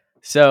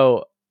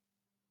 So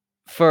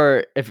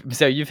for if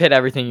so you've hit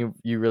everything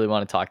you really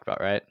want to talk about,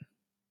 right?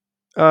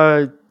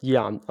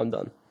 Yeah, I'm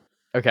done.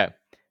 Okay.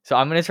 So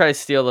I'm gonna try to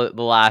steal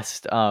the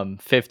last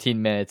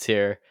 15 minutes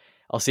here.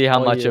 I'll see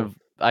All you.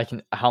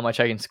 how much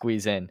I can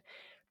squeeze in.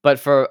 But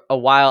for a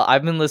while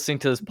I've been listening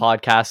to this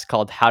podcast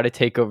called How to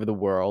Take Over the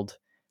World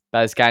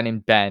by this guy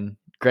named Ben.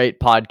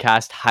 Great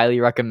podcast, highly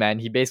recommend.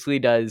 He basically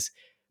does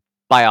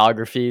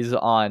biographies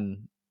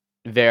on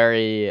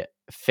very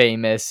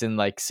famous and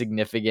like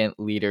significant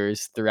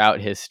leaders throughout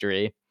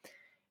history.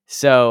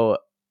 So,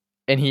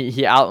 and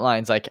he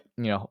outlines like,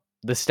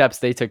 the steps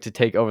they took to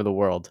take over the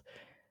world.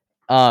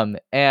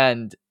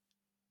 And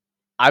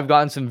I've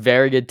gotten some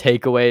very good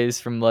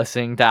takeaways from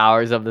listening to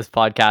hours of this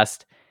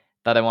podcast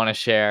that I want to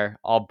share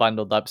all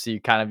bundled up so you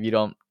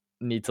don't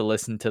need to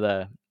listen to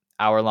the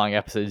hour-long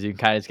episodes. You can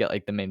kind of just get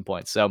like the main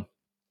points. So,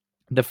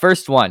 the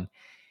first one,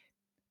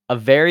 a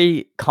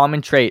very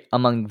common trait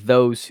among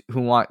those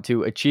who want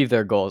to achieve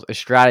their goals, a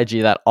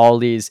strategy that all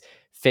these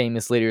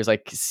famous leaders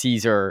like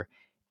Caesar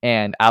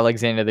and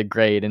Alexander the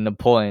Great and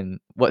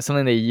Napoleon,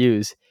 something they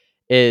use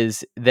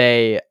is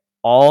they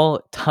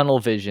all tunnel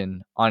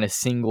vision on a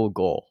single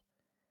goal.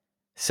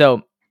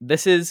 So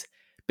this is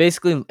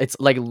basically it's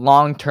like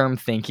long-term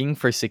thinking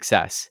for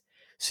success.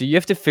 So you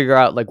have to figure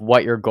out like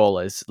what your goal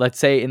is. Let's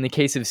say in the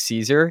case of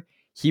Caesar,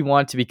 he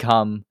wanted to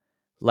become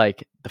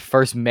like the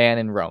first man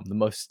in Rome, the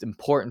most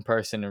important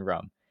person in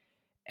Rome.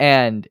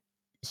 And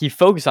he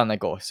focused on that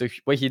goal. So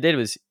what he did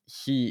was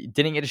he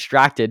didn't get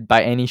distracted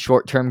by any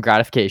short-term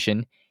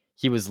gratification.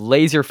 He was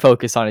laser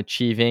focused on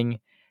achieving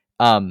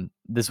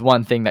this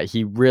one thing that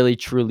he really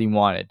truly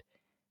wanted.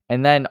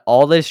 And then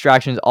all the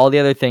distractions, all the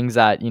other things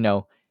that,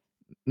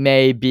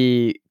 may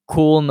be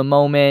cool in the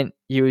moment.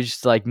 He was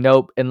just like,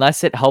 nope,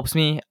 unless it helps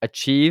me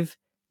achieve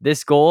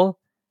this goal,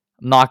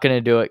 I'm not going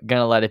to do it,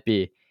 going to let it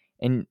be.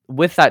 And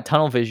with that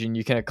tunnel vision,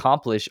 you can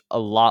accomplish a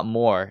lot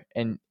more.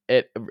 And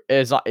you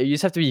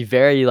just have to be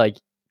very like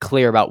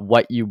clear about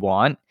what you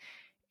want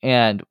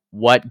and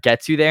what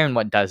gets you there and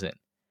what doesn't.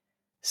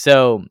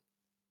 So,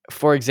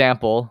 for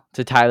example,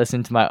 to tie this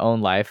into my own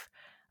life,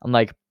 I'm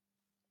like,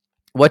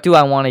 what do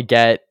I want to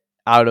get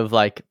out of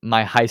like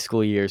my high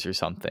school years or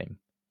something?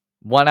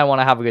 One, I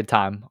want to have a good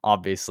time,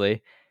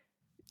 obviously.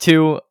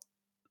 Two,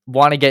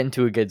 want to get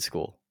into a good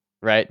school,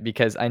 right?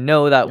 Because I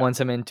know that Yeah. once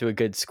I'm into a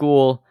good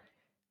school,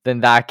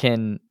 then that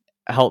can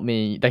help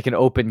me, that can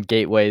open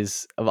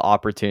gateways of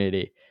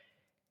opportunity.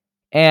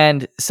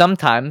 And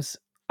sometimes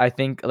I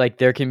think like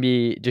there can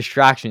be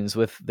distractions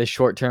with the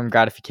short term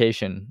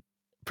gratification,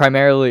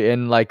 primarily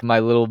in like my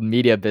little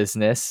media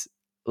business.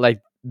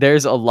 Like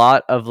there's a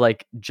lot of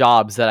like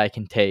jobs that I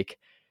can take,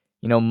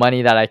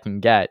 money that I can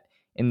get.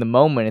 In the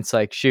moment, it's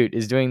like, shoot,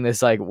 is doing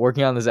this like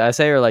working on this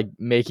essay or like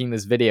making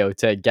this video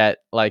to get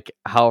like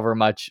however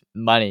much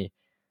money?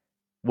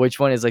 Which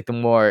one is like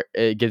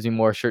it gives me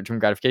more short term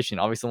gratification?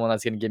 Obviously, the one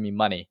that's going to give me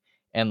money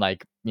and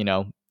like,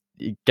 going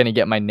to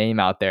get my name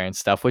out there and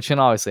stuff, which can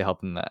obviously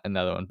help in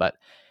another one. But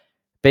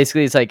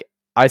basically, it's like,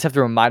 I just have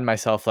to remind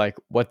myself like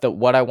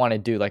what I want to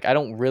do. Like I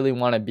don't really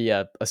want to be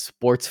a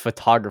sports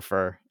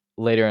photographer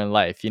later in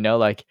life,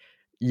 like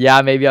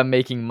yeah, maybe I'm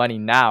making money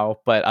now,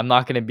 but I'm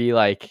not going to be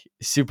like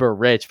super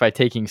rich by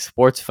taking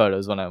sports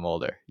photos when I'm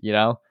older.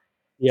 Yeah.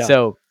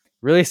 So,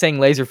 really staying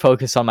laser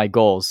focused on my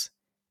goals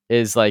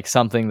is like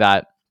something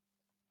that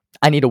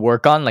I need to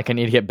work on, like I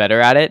need to get better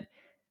at it,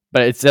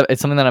 but it's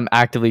something that I'm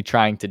actively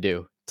trying to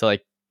do to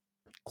like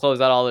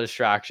close out all the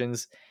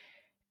distractions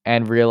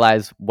and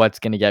realize what's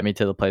going to get me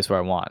to the place where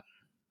I want.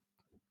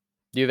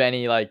 Do you have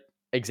any like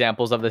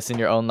examples of this in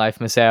your own life,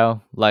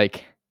 Masao?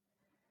 Like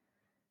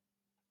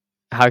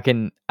How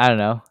can I don't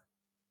know.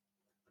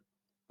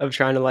 of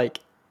trying to like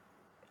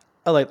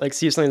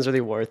see if something's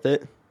really worth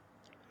it. What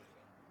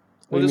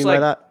Well, do you just mean by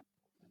that?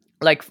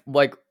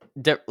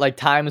 like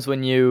times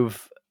when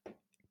you've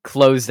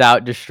closed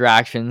out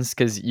distractions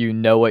because you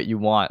know what you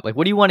want. Like,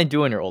 what do you want to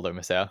do when you're older,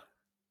 Maseo?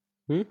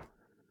 Hmm?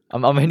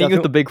 I'm hitting you with the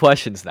Definitely, big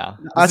questions now.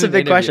 This that's is a an big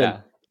interview question.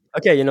 now.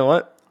 Okay, you know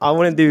what? I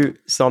want to do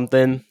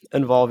something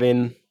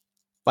involving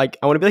like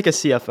I want to be like a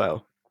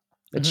CFO,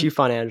 a Hmm. chief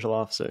financial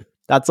officer.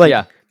 That's like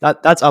Yeah.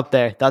 that's up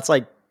there. That's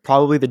like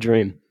probably the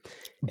dream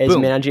is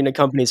Boom. managing a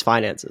company's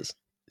finances.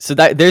 So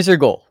there's your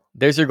goal.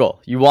 There's your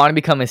goal. You want to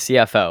become a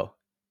CFO.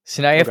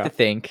 So now you have Okay. to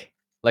think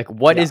like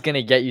what Yeah. is going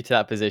to get you to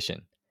that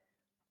position.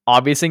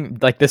 Obviously,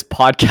 like this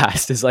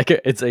podcast is like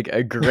it's like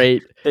a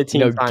great,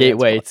 15 finance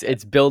gateway. podcast.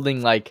 It's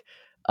building like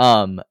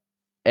um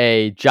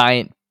a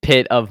giant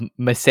pit of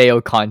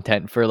Maseo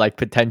content for like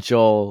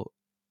potential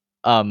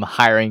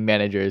hiring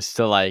managers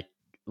to like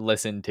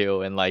listen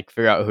to and like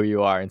figure out who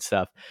you are and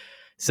stuff. Yeah.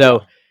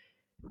 So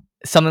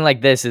something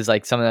like this is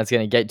like something that's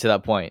going to get you to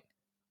that point.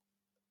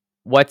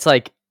 What's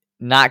like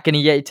not going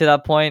to get you to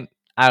that point?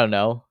 I don't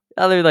know.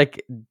 Other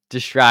like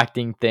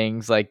distracting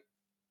things like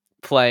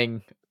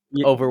playing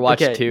Overwatch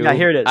Okay. Yeah. 2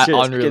 Here it is. Here it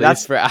is. on Okay.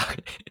 release for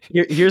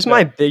Here's no.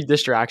 my big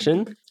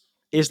distraction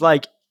is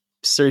like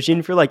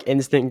searching for like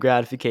instant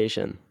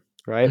gratification,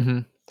 right?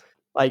 Mhm.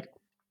 Like,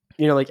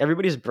 like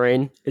everybody's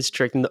brain is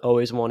tricked into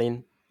always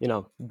wanting,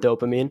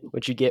 dopamine,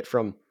 which you get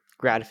from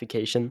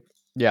gratification,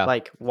 Yeah.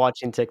 like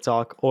watching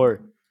TikTok, or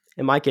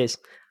in my case,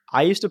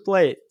 I used to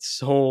play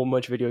so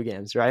much video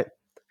games, right?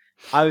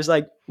 I was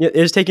like, it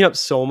was taking up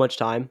so much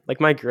time. Like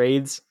my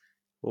grades,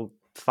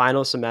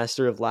 final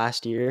semester of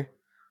last year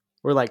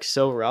were like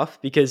so rough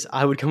because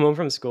I would come home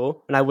from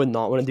school and I would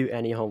not want to do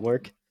any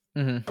homework.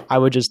 Mhm. I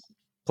would just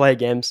play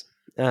games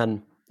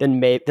and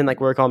then like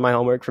work on my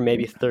homework for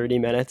maybe 30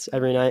 minutes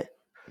every night,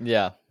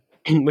 Yeah.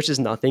 which is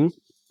nothing.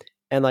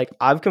 And like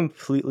I've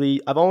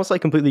almost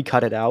like completely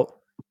cut it out.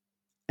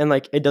 And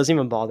like it doesn't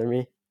even bother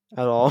me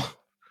at all.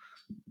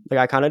 Like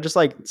I kind of just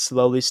like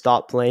slowly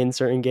stopped playing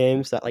certain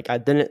games that like I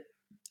didn't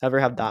ever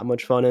have that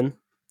much fun in.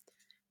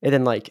 And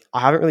then like I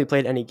haven't really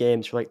played any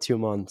games for like 2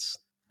 months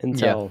Yeah.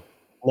 until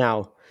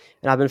now.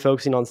 And I've been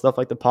focusing on stuff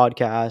like the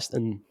podcast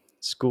and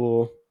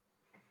school.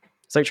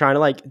 It's like trying to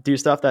like do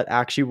stuff that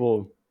actually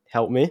will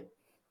help me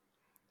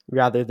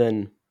rather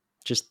than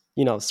just,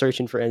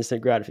 searching for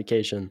instant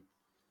gratification.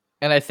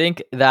 And I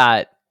think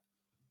that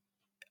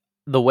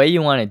the way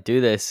you want to do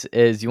this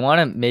is you want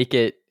to make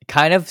it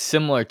kind of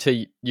similar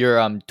to your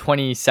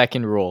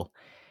 20-second rule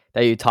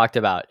that you talked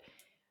about.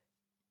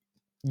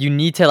 You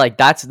need to like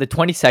that's the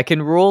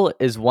 20-second rule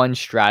is one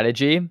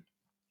strategy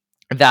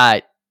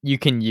that you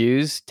can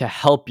use to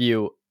help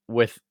you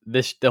with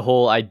the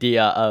whole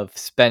idea of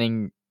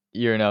spending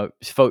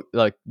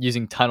like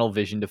using tunnel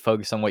vision to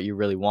focus on what you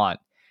really want.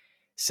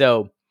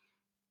 So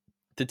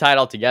to tie it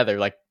all together,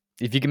 like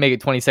if you can make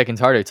it 20 seconds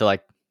harder to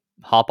like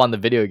hop on the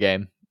video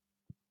game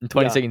and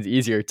 20 Yeah. seconds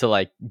easier to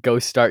like go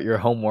start your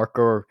homework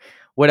or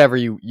whatever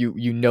you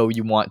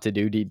want to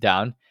do deep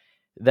down,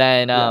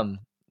 then Yeah.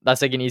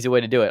 that's like an easy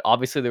way to do it.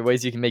 Obviously there are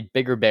ways you can make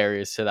bigger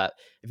barriers so that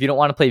if you don't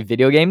want to play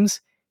video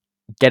games,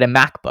 get a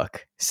MacBook,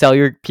 sell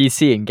your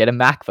PC and get a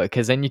MacBook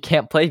because then you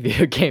can't play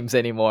video games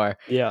anymore.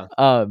 Yeah.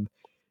 Um,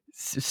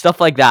 stuff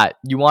like that.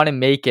 You want to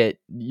make it.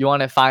 You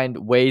want to find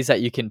ways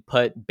that you can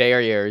put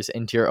barriers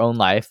into your own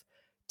life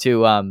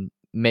to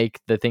make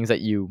the things that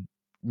you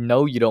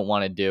know you don't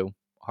want to do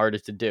harder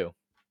to do.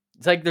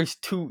 It's like there's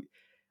two.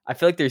 I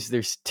feel like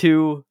there's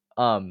two.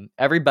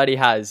 Everybody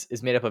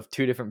is made up of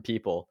two different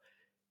people.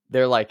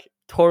 They're like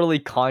totally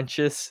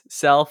conscious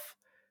self,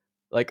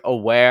 like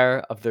aware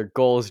of their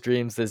goals,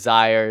 dreams,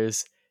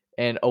 desires,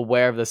 and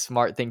aware of the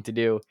smart thing to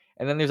do.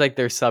 And then there's like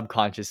their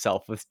subconscious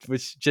self,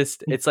 which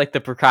just it's like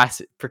the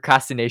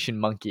procrastination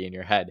monkey in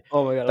your head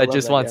Oh my god, I that love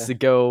just that wants guy. to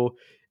go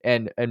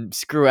and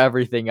screw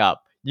everything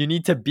up. You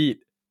need to beat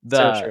So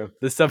the true.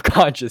 the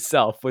subconscious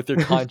self with your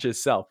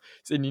conscious self.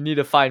 So you need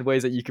to find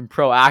ways that you can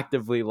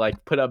proactively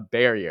like put up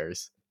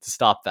barriers to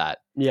stop that.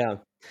 Yeah.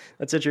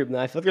 That's so true. And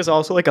I feel like there's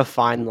also like a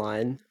fine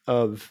line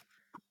of,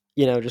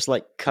 just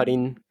like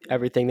cutting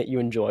everything that you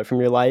enjoy from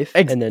your life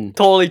Ex-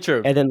 Totally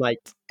true. and then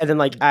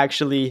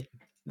actually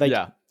like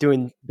Yeah.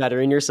 doing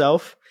better in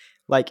yourself.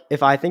 Like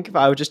if I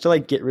was just to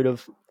like get rid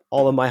of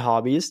all of my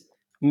hobbies,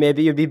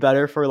 maybe it'd be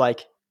better for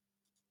like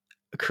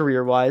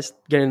career wise,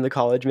 getting into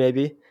college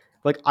maybe.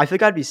 Like I feel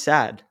like I'd be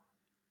sad.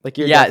 Like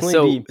you're Yeah, definitely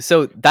so be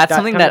so that's that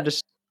something kind of that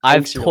just I've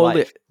sinks your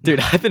totally life. dude,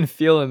 I've been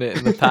feeling it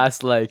in the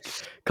past like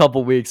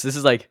couple weeks. This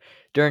is like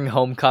during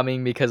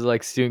homecoming because of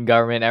like student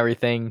government and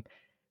everything.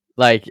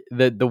 Like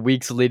the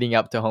weeks leading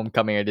up to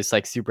homecoming are just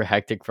like super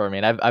hectic for me.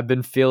 And I've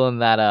been feeling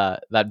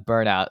that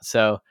burnout.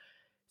 So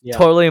Yeah.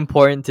 totally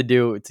important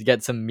to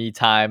get some me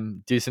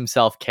time, do some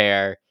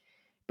self-care.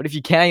 But if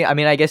you can, I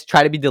mean, I guess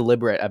try to be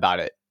deliberate about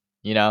it,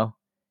 you know?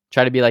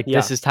 Try to be like, Yeah.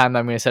 this is time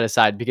I'm gonna set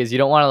aside because you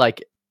don't want to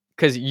like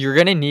because you're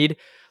gonna need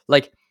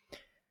like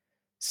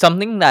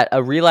something that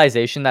a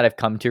realization that I've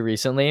come to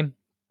recently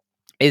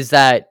is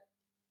that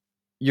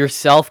your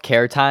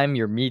self-care time,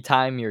 your me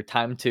time, your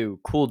time to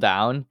cool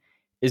down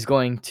is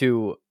going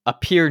to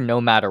appear no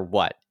matter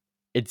what.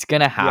 It's going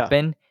to Yeah.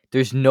 happen.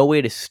 There's no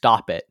way to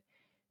stop it.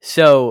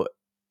 So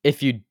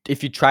if you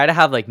try to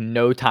have like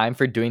no time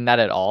for doing that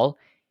at all,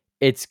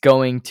 it's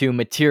going to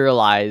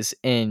materialize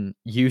in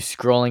you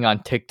scrolling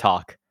on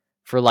TikTok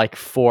for like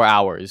 4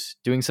 hours,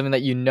 doing something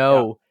that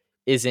Yeah.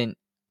 isn't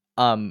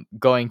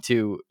going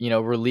to,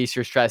 release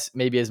your stress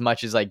maybe as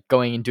much as like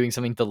going and doing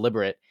something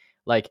deliberate,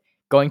 like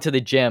going to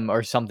the gym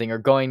or something, or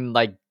going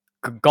like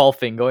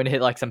golfing, going to hit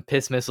like some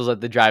piss missiles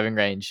at the driving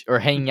range, or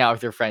hanging out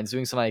with your friends,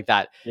 doing something like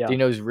that. Do Yeah. you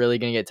know is really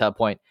going to get to a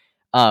point?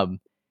 Um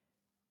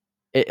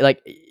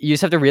like you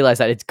just have to realize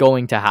that it's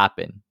going to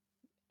happen.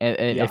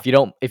 And Yeah. if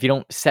you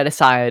don't set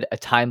aside a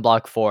time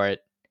block for it,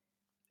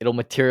 it'll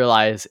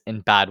materialize in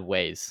bad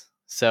ways.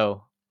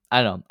 So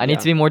I don't know. I need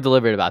to Yeah. be more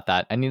deliberate about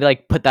that. I need to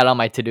like put that on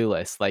my to-do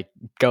list. Like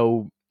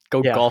go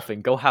Yeah.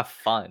 golfing, go have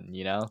fun.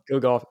 Go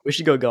golf. We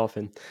should go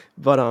golfing.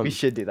 But We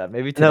should do that.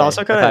 Maybe and that today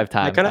also if I kind have of that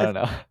time. kind I of don't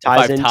know. If I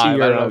ties have into time. I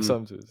your don't know if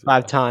sometimes.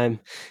 live Yeah. time.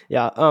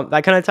 Yeah.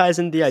 That kind of ties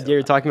into the idea So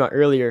you're talking about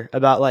earlier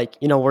about like,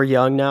 we're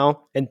young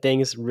now and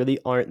things really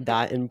aren't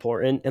that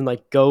important, and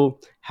like go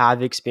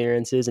have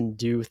experiences and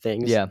do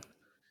things. yeah.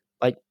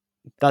 Like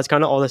that's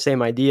kind of all the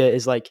same idea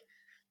is like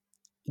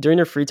during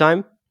your free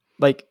time,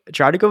 like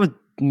try to go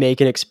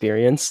make an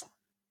experience,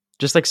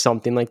 just like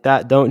something like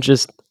that. Don't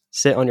just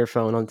sit on your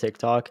phone on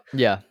TikTok.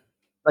 Yeah.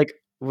 Like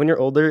when you're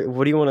older,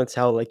 what do you want to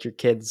tell like your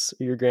kids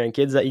or your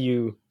grandkids that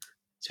you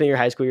spent your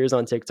high school years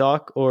on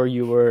TikTok, or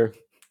you were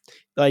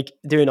like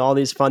doing all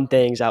these fun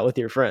things out with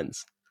your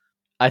friends?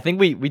 I think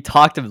we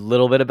talked a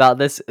little bit about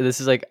this.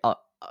 This is like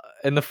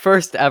in the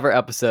first ever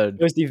episode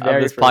It was the of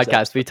very this first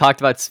podcast, we episode.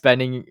 talked about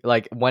spending,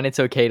 like when it's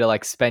okay to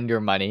like spend your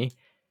money.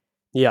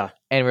 Yeah.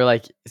 And we're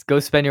like, go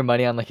spend your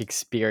money on like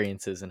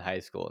experiences in high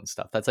school and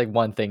stuff. That's like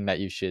one thing that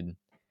you should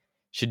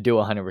do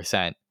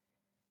 100%.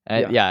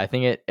 And Yeah. yeah, I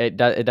think it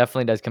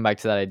definitely does come back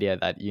to that idea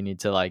that you need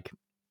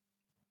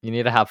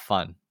to have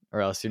fun,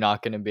 or else you're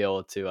not going to be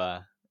able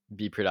to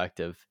be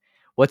productive.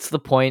 What's the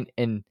point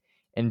in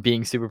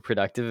being super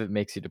productive? It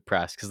makes you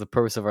depressed, because the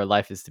purpose of our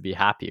life is to be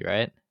happy,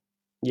 right?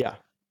 Yeah.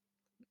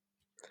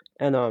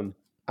 And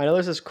I know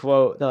there's this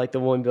quote that like the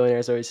one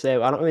billionaires always say.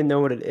 I don't really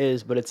know what it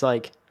is, but it's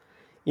like,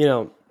 you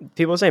know,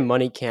 people say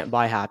money can't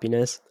buy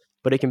happiness,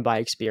 but it can buy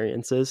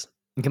experiences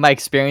It can buy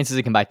experiences.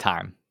 It can buy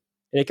time.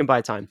 and it can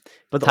buy time.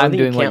 But the only Time thing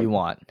you doing what can't you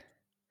want.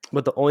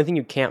 but the only thing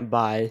you can't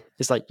buy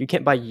is like you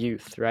can't buy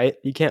youth, right?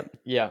 You can't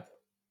Yeah.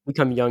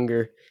 become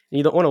younger. And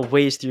you don't want to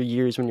waste your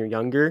years when you're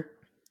younger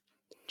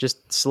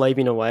just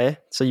slaving away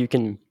so you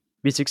can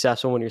be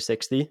successful when you're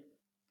 60.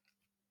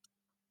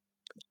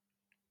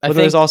 I But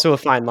there's think also a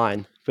fine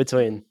line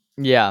between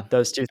yeah.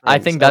 those two I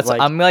things think of that's like,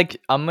 I'm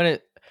gonna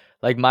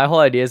like my whole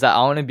idea is that I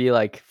want to be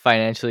like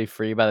financially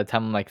free by the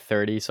time I'm like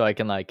 30, so I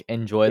can like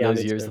enjoy yeah,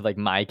 those me years too. with like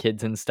my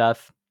kids and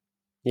stuff.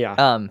 Yeah.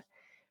 Um,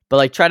 but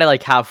like try to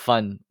like have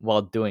fun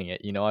while doing it.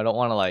 I don't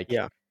want to like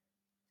Yeah.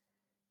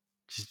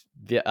 just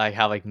I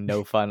have like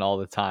no fun all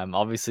the time.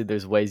 Obviously,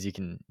 there's ways you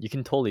can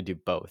totally do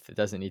both. It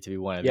doesn't need to be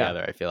one or the Yeah.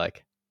 other. I feel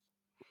like.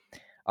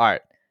 All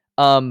right.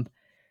 Um,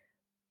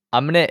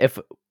 I'm gonna if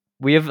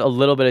we have a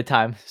little bit of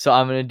time, so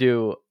I'm gonna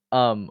do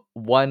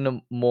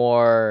one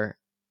more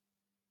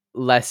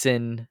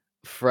lesson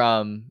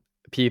from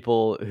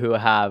people who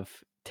have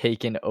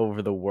taken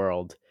over the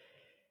world.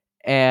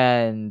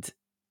 And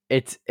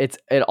it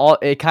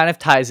kind of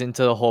ties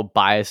into the whole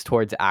bias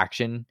towards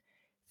action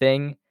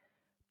thing.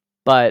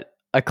 But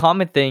a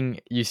common thing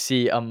you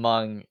see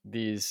among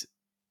these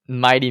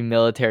mighty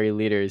military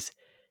leaders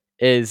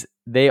is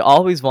they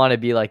always want to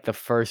be like the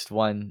first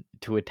one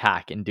to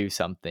attack and do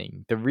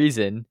something. The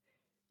reason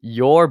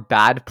your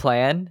bad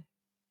plan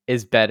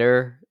is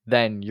better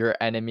than your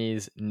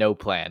enemy's no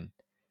plan.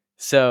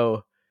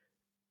 So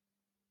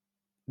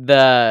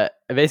the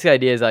basic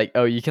idea is like,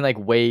 oh, you can like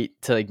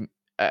wait to like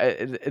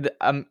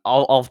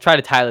I'll try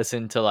to tie this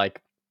into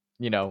like,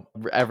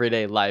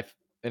 everyday life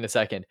in a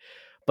second.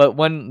 But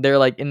when they're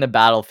like in the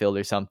battlefield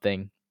or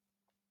something,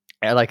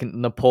 and like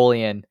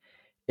Napoleon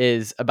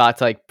is about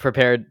to like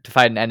prepare to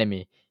fight an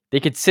enemy, they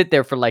could sit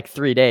there for like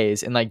 3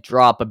 days and like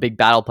drop a big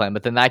battle plan,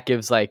 but then that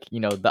gives like,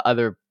 the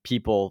other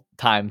people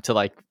time to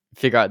like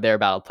figure out their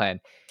battle plan.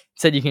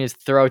 Instead, you can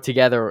just throw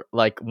together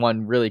like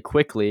one really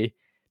quickly.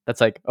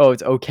 That's like, oh,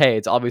 it's okay.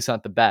 It's obviously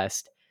not the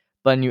best,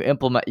 but then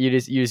you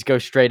just go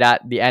straight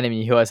at the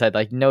enemy who has had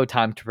like no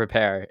time to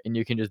prepare, and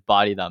you can just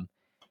body them.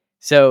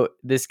 So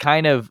this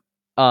kind of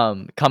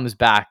comes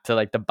back to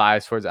like the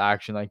bias towards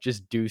action, like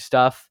just do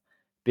stuff,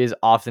 because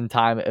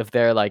oftentimes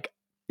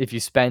if you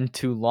spend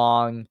too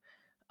long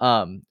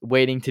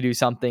waiting to do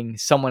something,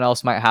 someone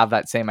else might have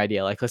that same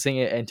idea. Like let's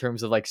say in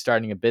terms of like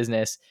starting a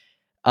business,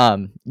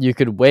 you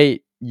could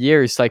wait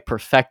years to like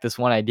perfect this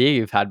one idea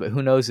you've had, but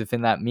who knows if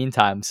in that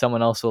meantime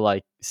someone else will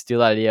like steal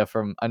that idea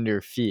from under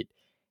your feet,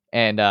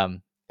 and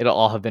it'll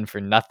all have been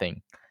for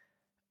nothing.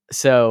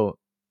 So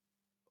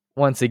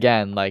once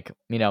again, like,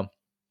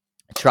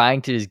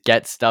 trying to just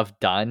get stuff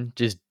done,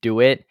 just do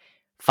it.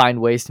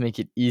 Find ways to make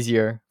it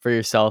easier for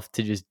yourself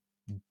to just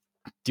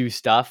do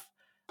stuff,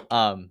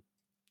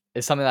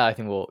 is something that I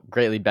think will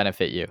greatly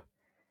benefit you.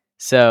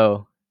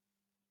 So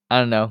I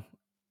don't know.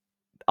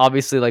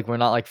 Obviously, like we're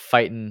not like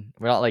fighting,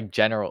 we're not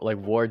like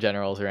war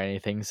generals or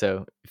anything.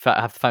 So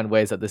have to find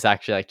ways that this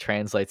actually like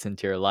translates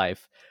into your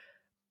life.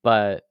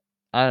 But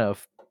I don't know.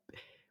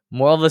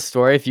 Moral of the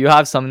story: if you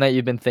have something that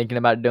you've been thinking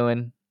about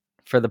doing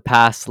for the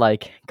past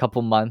like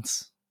couple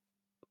months,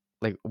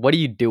 like what are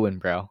you doing,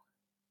 bro?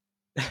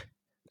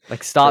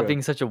 Like stop True.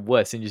 being such a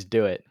wuss and just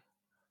do it.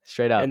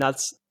 Straight And up.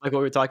 that's like what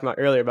we were talking about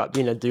earlier about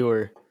being a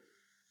doer.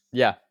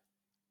 Yeah.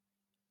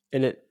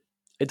 And it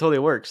totally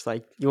works.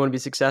 Like you want to be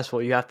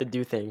successful, you have to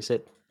do things.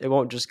 It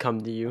won't just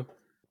come to you.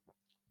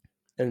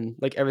 And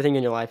like everything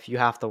in your life you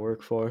have to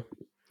work for.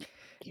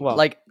 Well,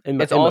 Like it's in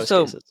most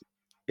also cases.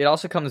 it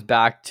also comes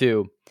back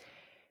to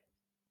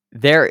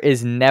there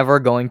is never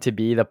going to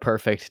be the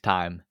perfect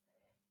time.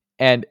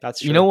 And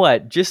That's you know true.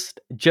 what?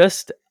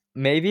 Just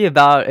maybe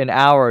about an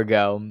hour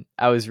ago,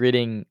 I was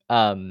reading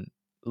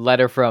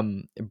letter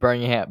from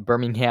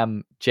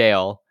Birmingham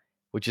jail,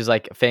 which is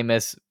like a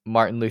famous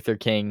Martin Luther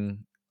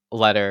King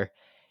letter.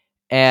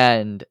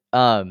 And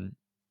one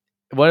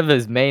of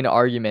his main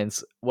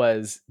arguments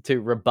was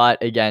to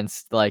rebut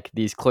against like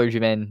these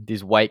clergymen,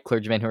 these white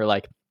clergymen who are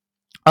like,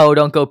 "Oh,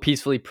 don't go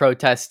peacefully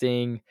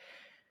protesting.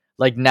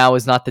 Like now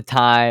is not the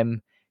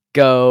time.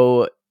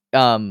 Go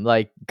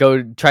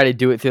go try to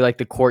do it through like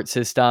the court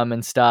system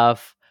and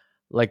stuff.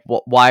 Like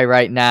why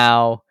right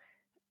now?"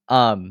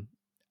 Um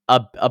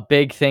a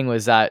big thing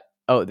was that,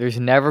 oh, there's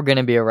never going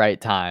to be a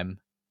right time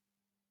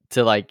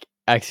to like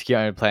execute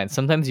on a plan.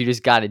 Sometimes you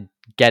just got to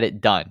get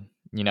it done,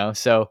 you know?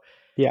 So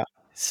Yeah.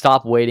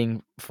 stop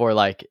waiting for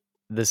like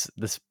this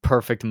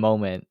perfect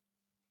moment,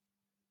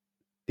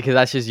 because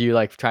that's just you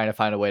like trying to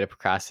find a way to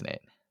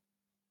procrastinate.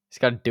 Just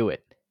got to do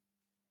it.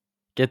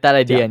 Get that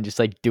idea Yeah. and just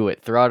like do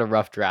it. Throw out a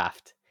rough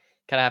draft.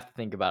 Kind of have to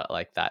think about it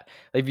like that.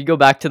 Like if you go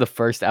back to the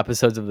first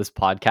episodes of this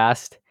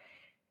podcast,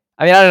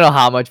 I mean, I don't know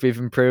how much we've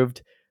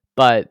improved,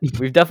 but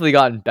we've definitely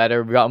gotten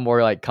better. We've gotten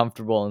more like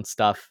comfortable and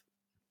stuff.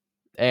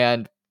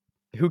 And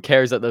who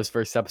cares that those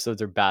first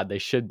episodes are bad? They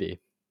should be.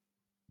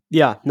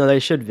 Yeah, no, they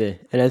should be.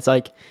 And it's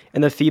like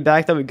and the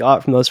feedback that we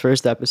got from those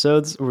first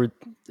episodes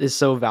is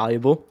so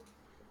valuable.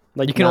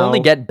 You Like can only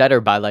now get better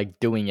by like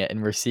doing it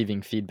and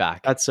receiving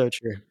feedback. that's so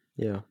true.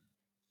 Yeah.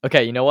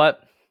 Okay, you know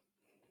what?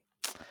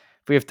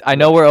 I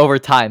know What? we're over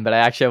time, but I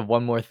actually have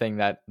one more thing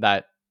that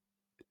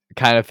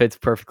kind of fits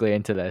perfectly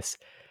into this.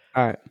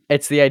 All right.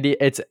 It's the idea.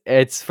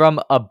 It's from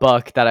a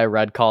book that I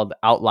read called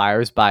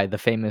Outliers by the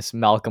famous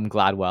Malcolm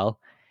Gladwell,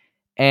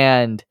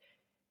 and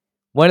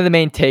one of the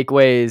main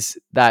takeaways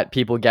that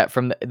people get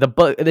from the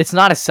book, it's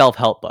not a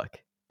self-help book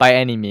by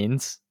any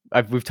means.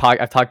 I've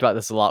talked about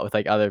this a lot with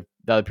like the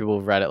other people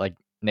who've read it, like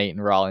Nate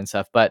and Raleigh and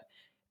stuff. But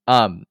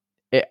um,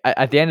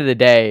 at the end of the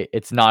day,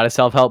 it's not a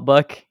self-help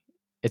book.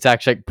 It's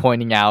actually like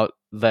pointing out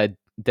the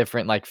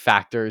different like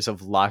factors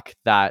of luck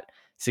that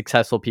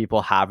successful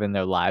people have in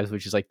their lives,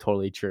 which is like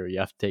totally true. You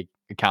have to take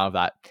account of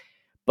that.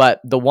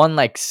 But the one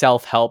like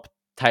self-help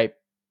type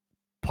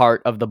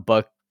part of the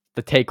book,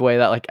 the takeaway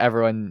that like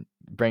everyone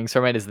brings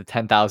from it is the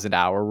 10,000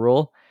 hour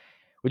rule,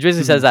 which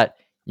basically says Mhm. that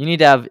you need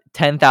to have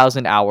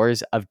 10,000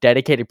 hours of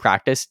dedicated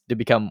practice to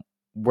become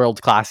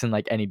world class in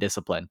like any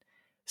discipline.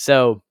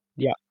 So,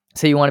 Yeah.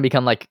 say you want to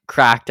become like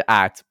cracked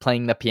at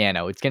playing the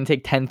piano. It's going to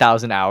take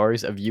 10,000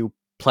 hours of you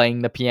playing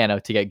the piano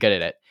to get good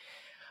at it.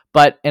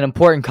 But an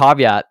important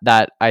caveat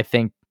that I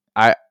think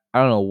I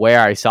don't know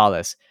where I saw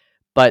this,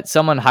 but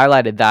someone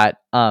highlighted that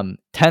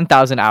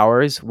 10,000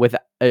 hours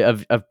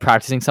of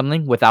practicing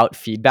something without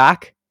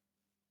feedback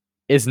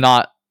is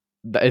not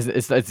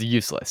is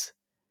useless.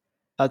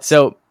 That's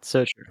So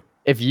so true.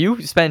 if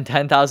you spend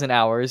 10,000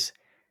 hours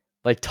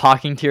like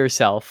talking to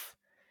yourself,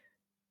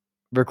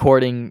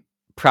 recording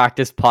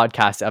practice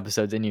podcast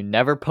episodes, and you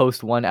never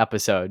post one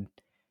episode,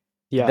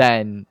 Yeah.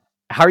 then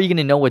how are you going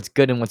to know what's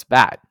good and what's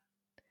bad?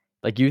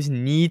 Like you just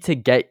need to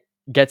get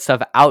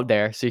stuff out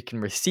there so you can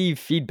receive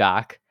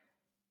feedback,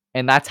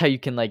 and that's how you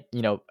can like,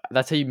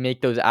 that's how you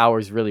make those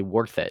hours really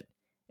worth it.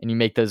 And you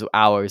make those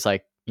hours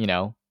like,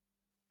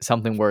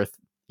 something worth,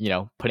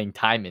 putting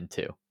time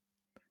into.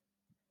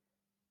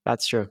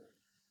 That's true.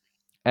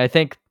 And I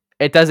think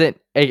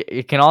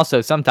it can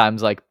also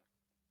sometimes like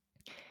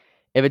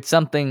if it's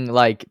something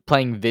like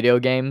playing video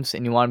games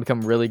and you want to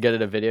become really good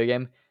at a video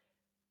game,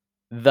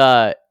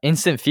 the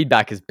instant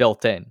feedback is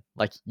built in.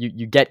 Like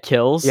you get Yeah,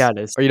 kills it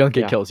is. or you don't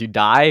get Yeah. kills. You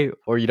die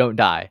or you don't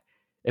die.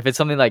 If it's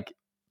something like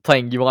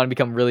you want to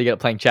become really good at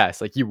playing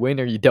chess, like you win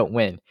or you don't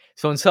win.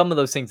 So in some of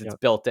those things it's Yeah.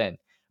 built in.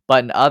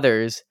 But in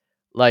others,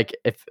 like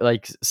if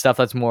like stuff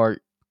that's more,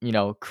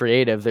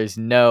 creative, there's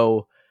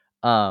no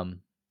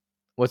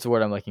what's the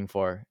word I'm looking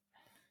for?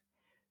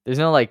 There's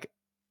no like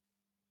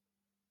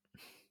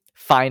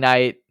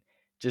finite,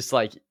 just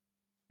like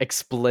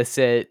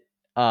explicit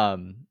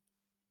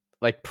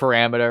like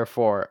parameter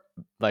for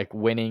like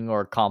winning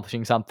or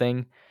accomplishing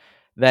something,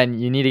 then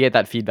you need to get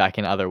that feedback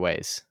in other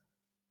ways.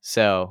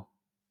 So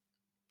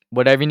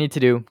whatever you need to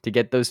do to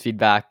get those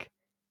feedback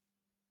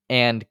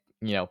and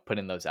put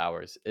in those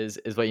hours is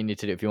what you need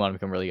to do if you want to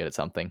become really good at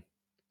something.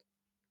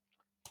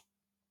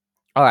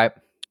 All right.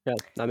 Yeah,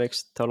 that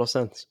makes total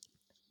sense.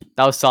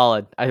 That was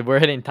solid. We're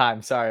hitting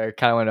time. Sorry, I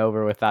kind of went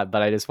over with that,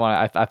 but I just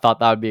I thought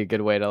that would be a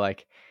good way to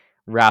like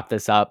wrap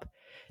this up.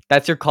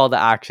 That's your call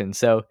to action.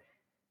 So,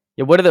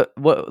 yeah,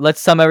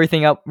 let's sum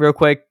everything up real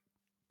quick.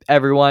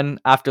 Everyone,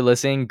 after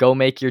listening, go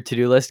make your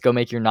to-do list, go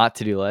make your not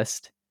to-do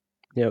list.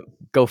 Yep.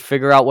 Go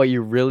figure out what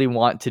you really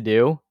want to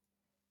do.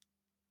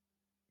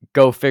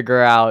 Go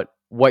figure out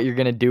what you're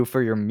going to do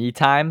for your me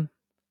time.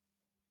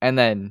 And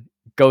then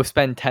go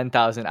spend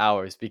 10,000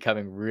 hours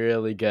becoming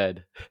really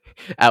good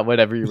at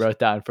whatever you wrote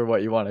down for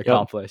what you want to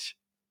accomplish.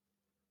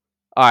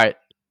 All right.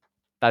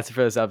 That's it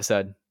for this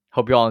episode.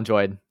 Hope you all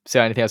enjoyed.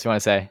 So anything else you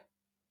want to say?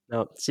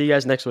 No. See you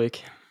guys next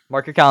week.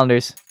 Mark your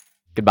calendars.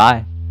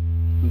 Goodbye.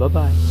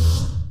 Bye-bye.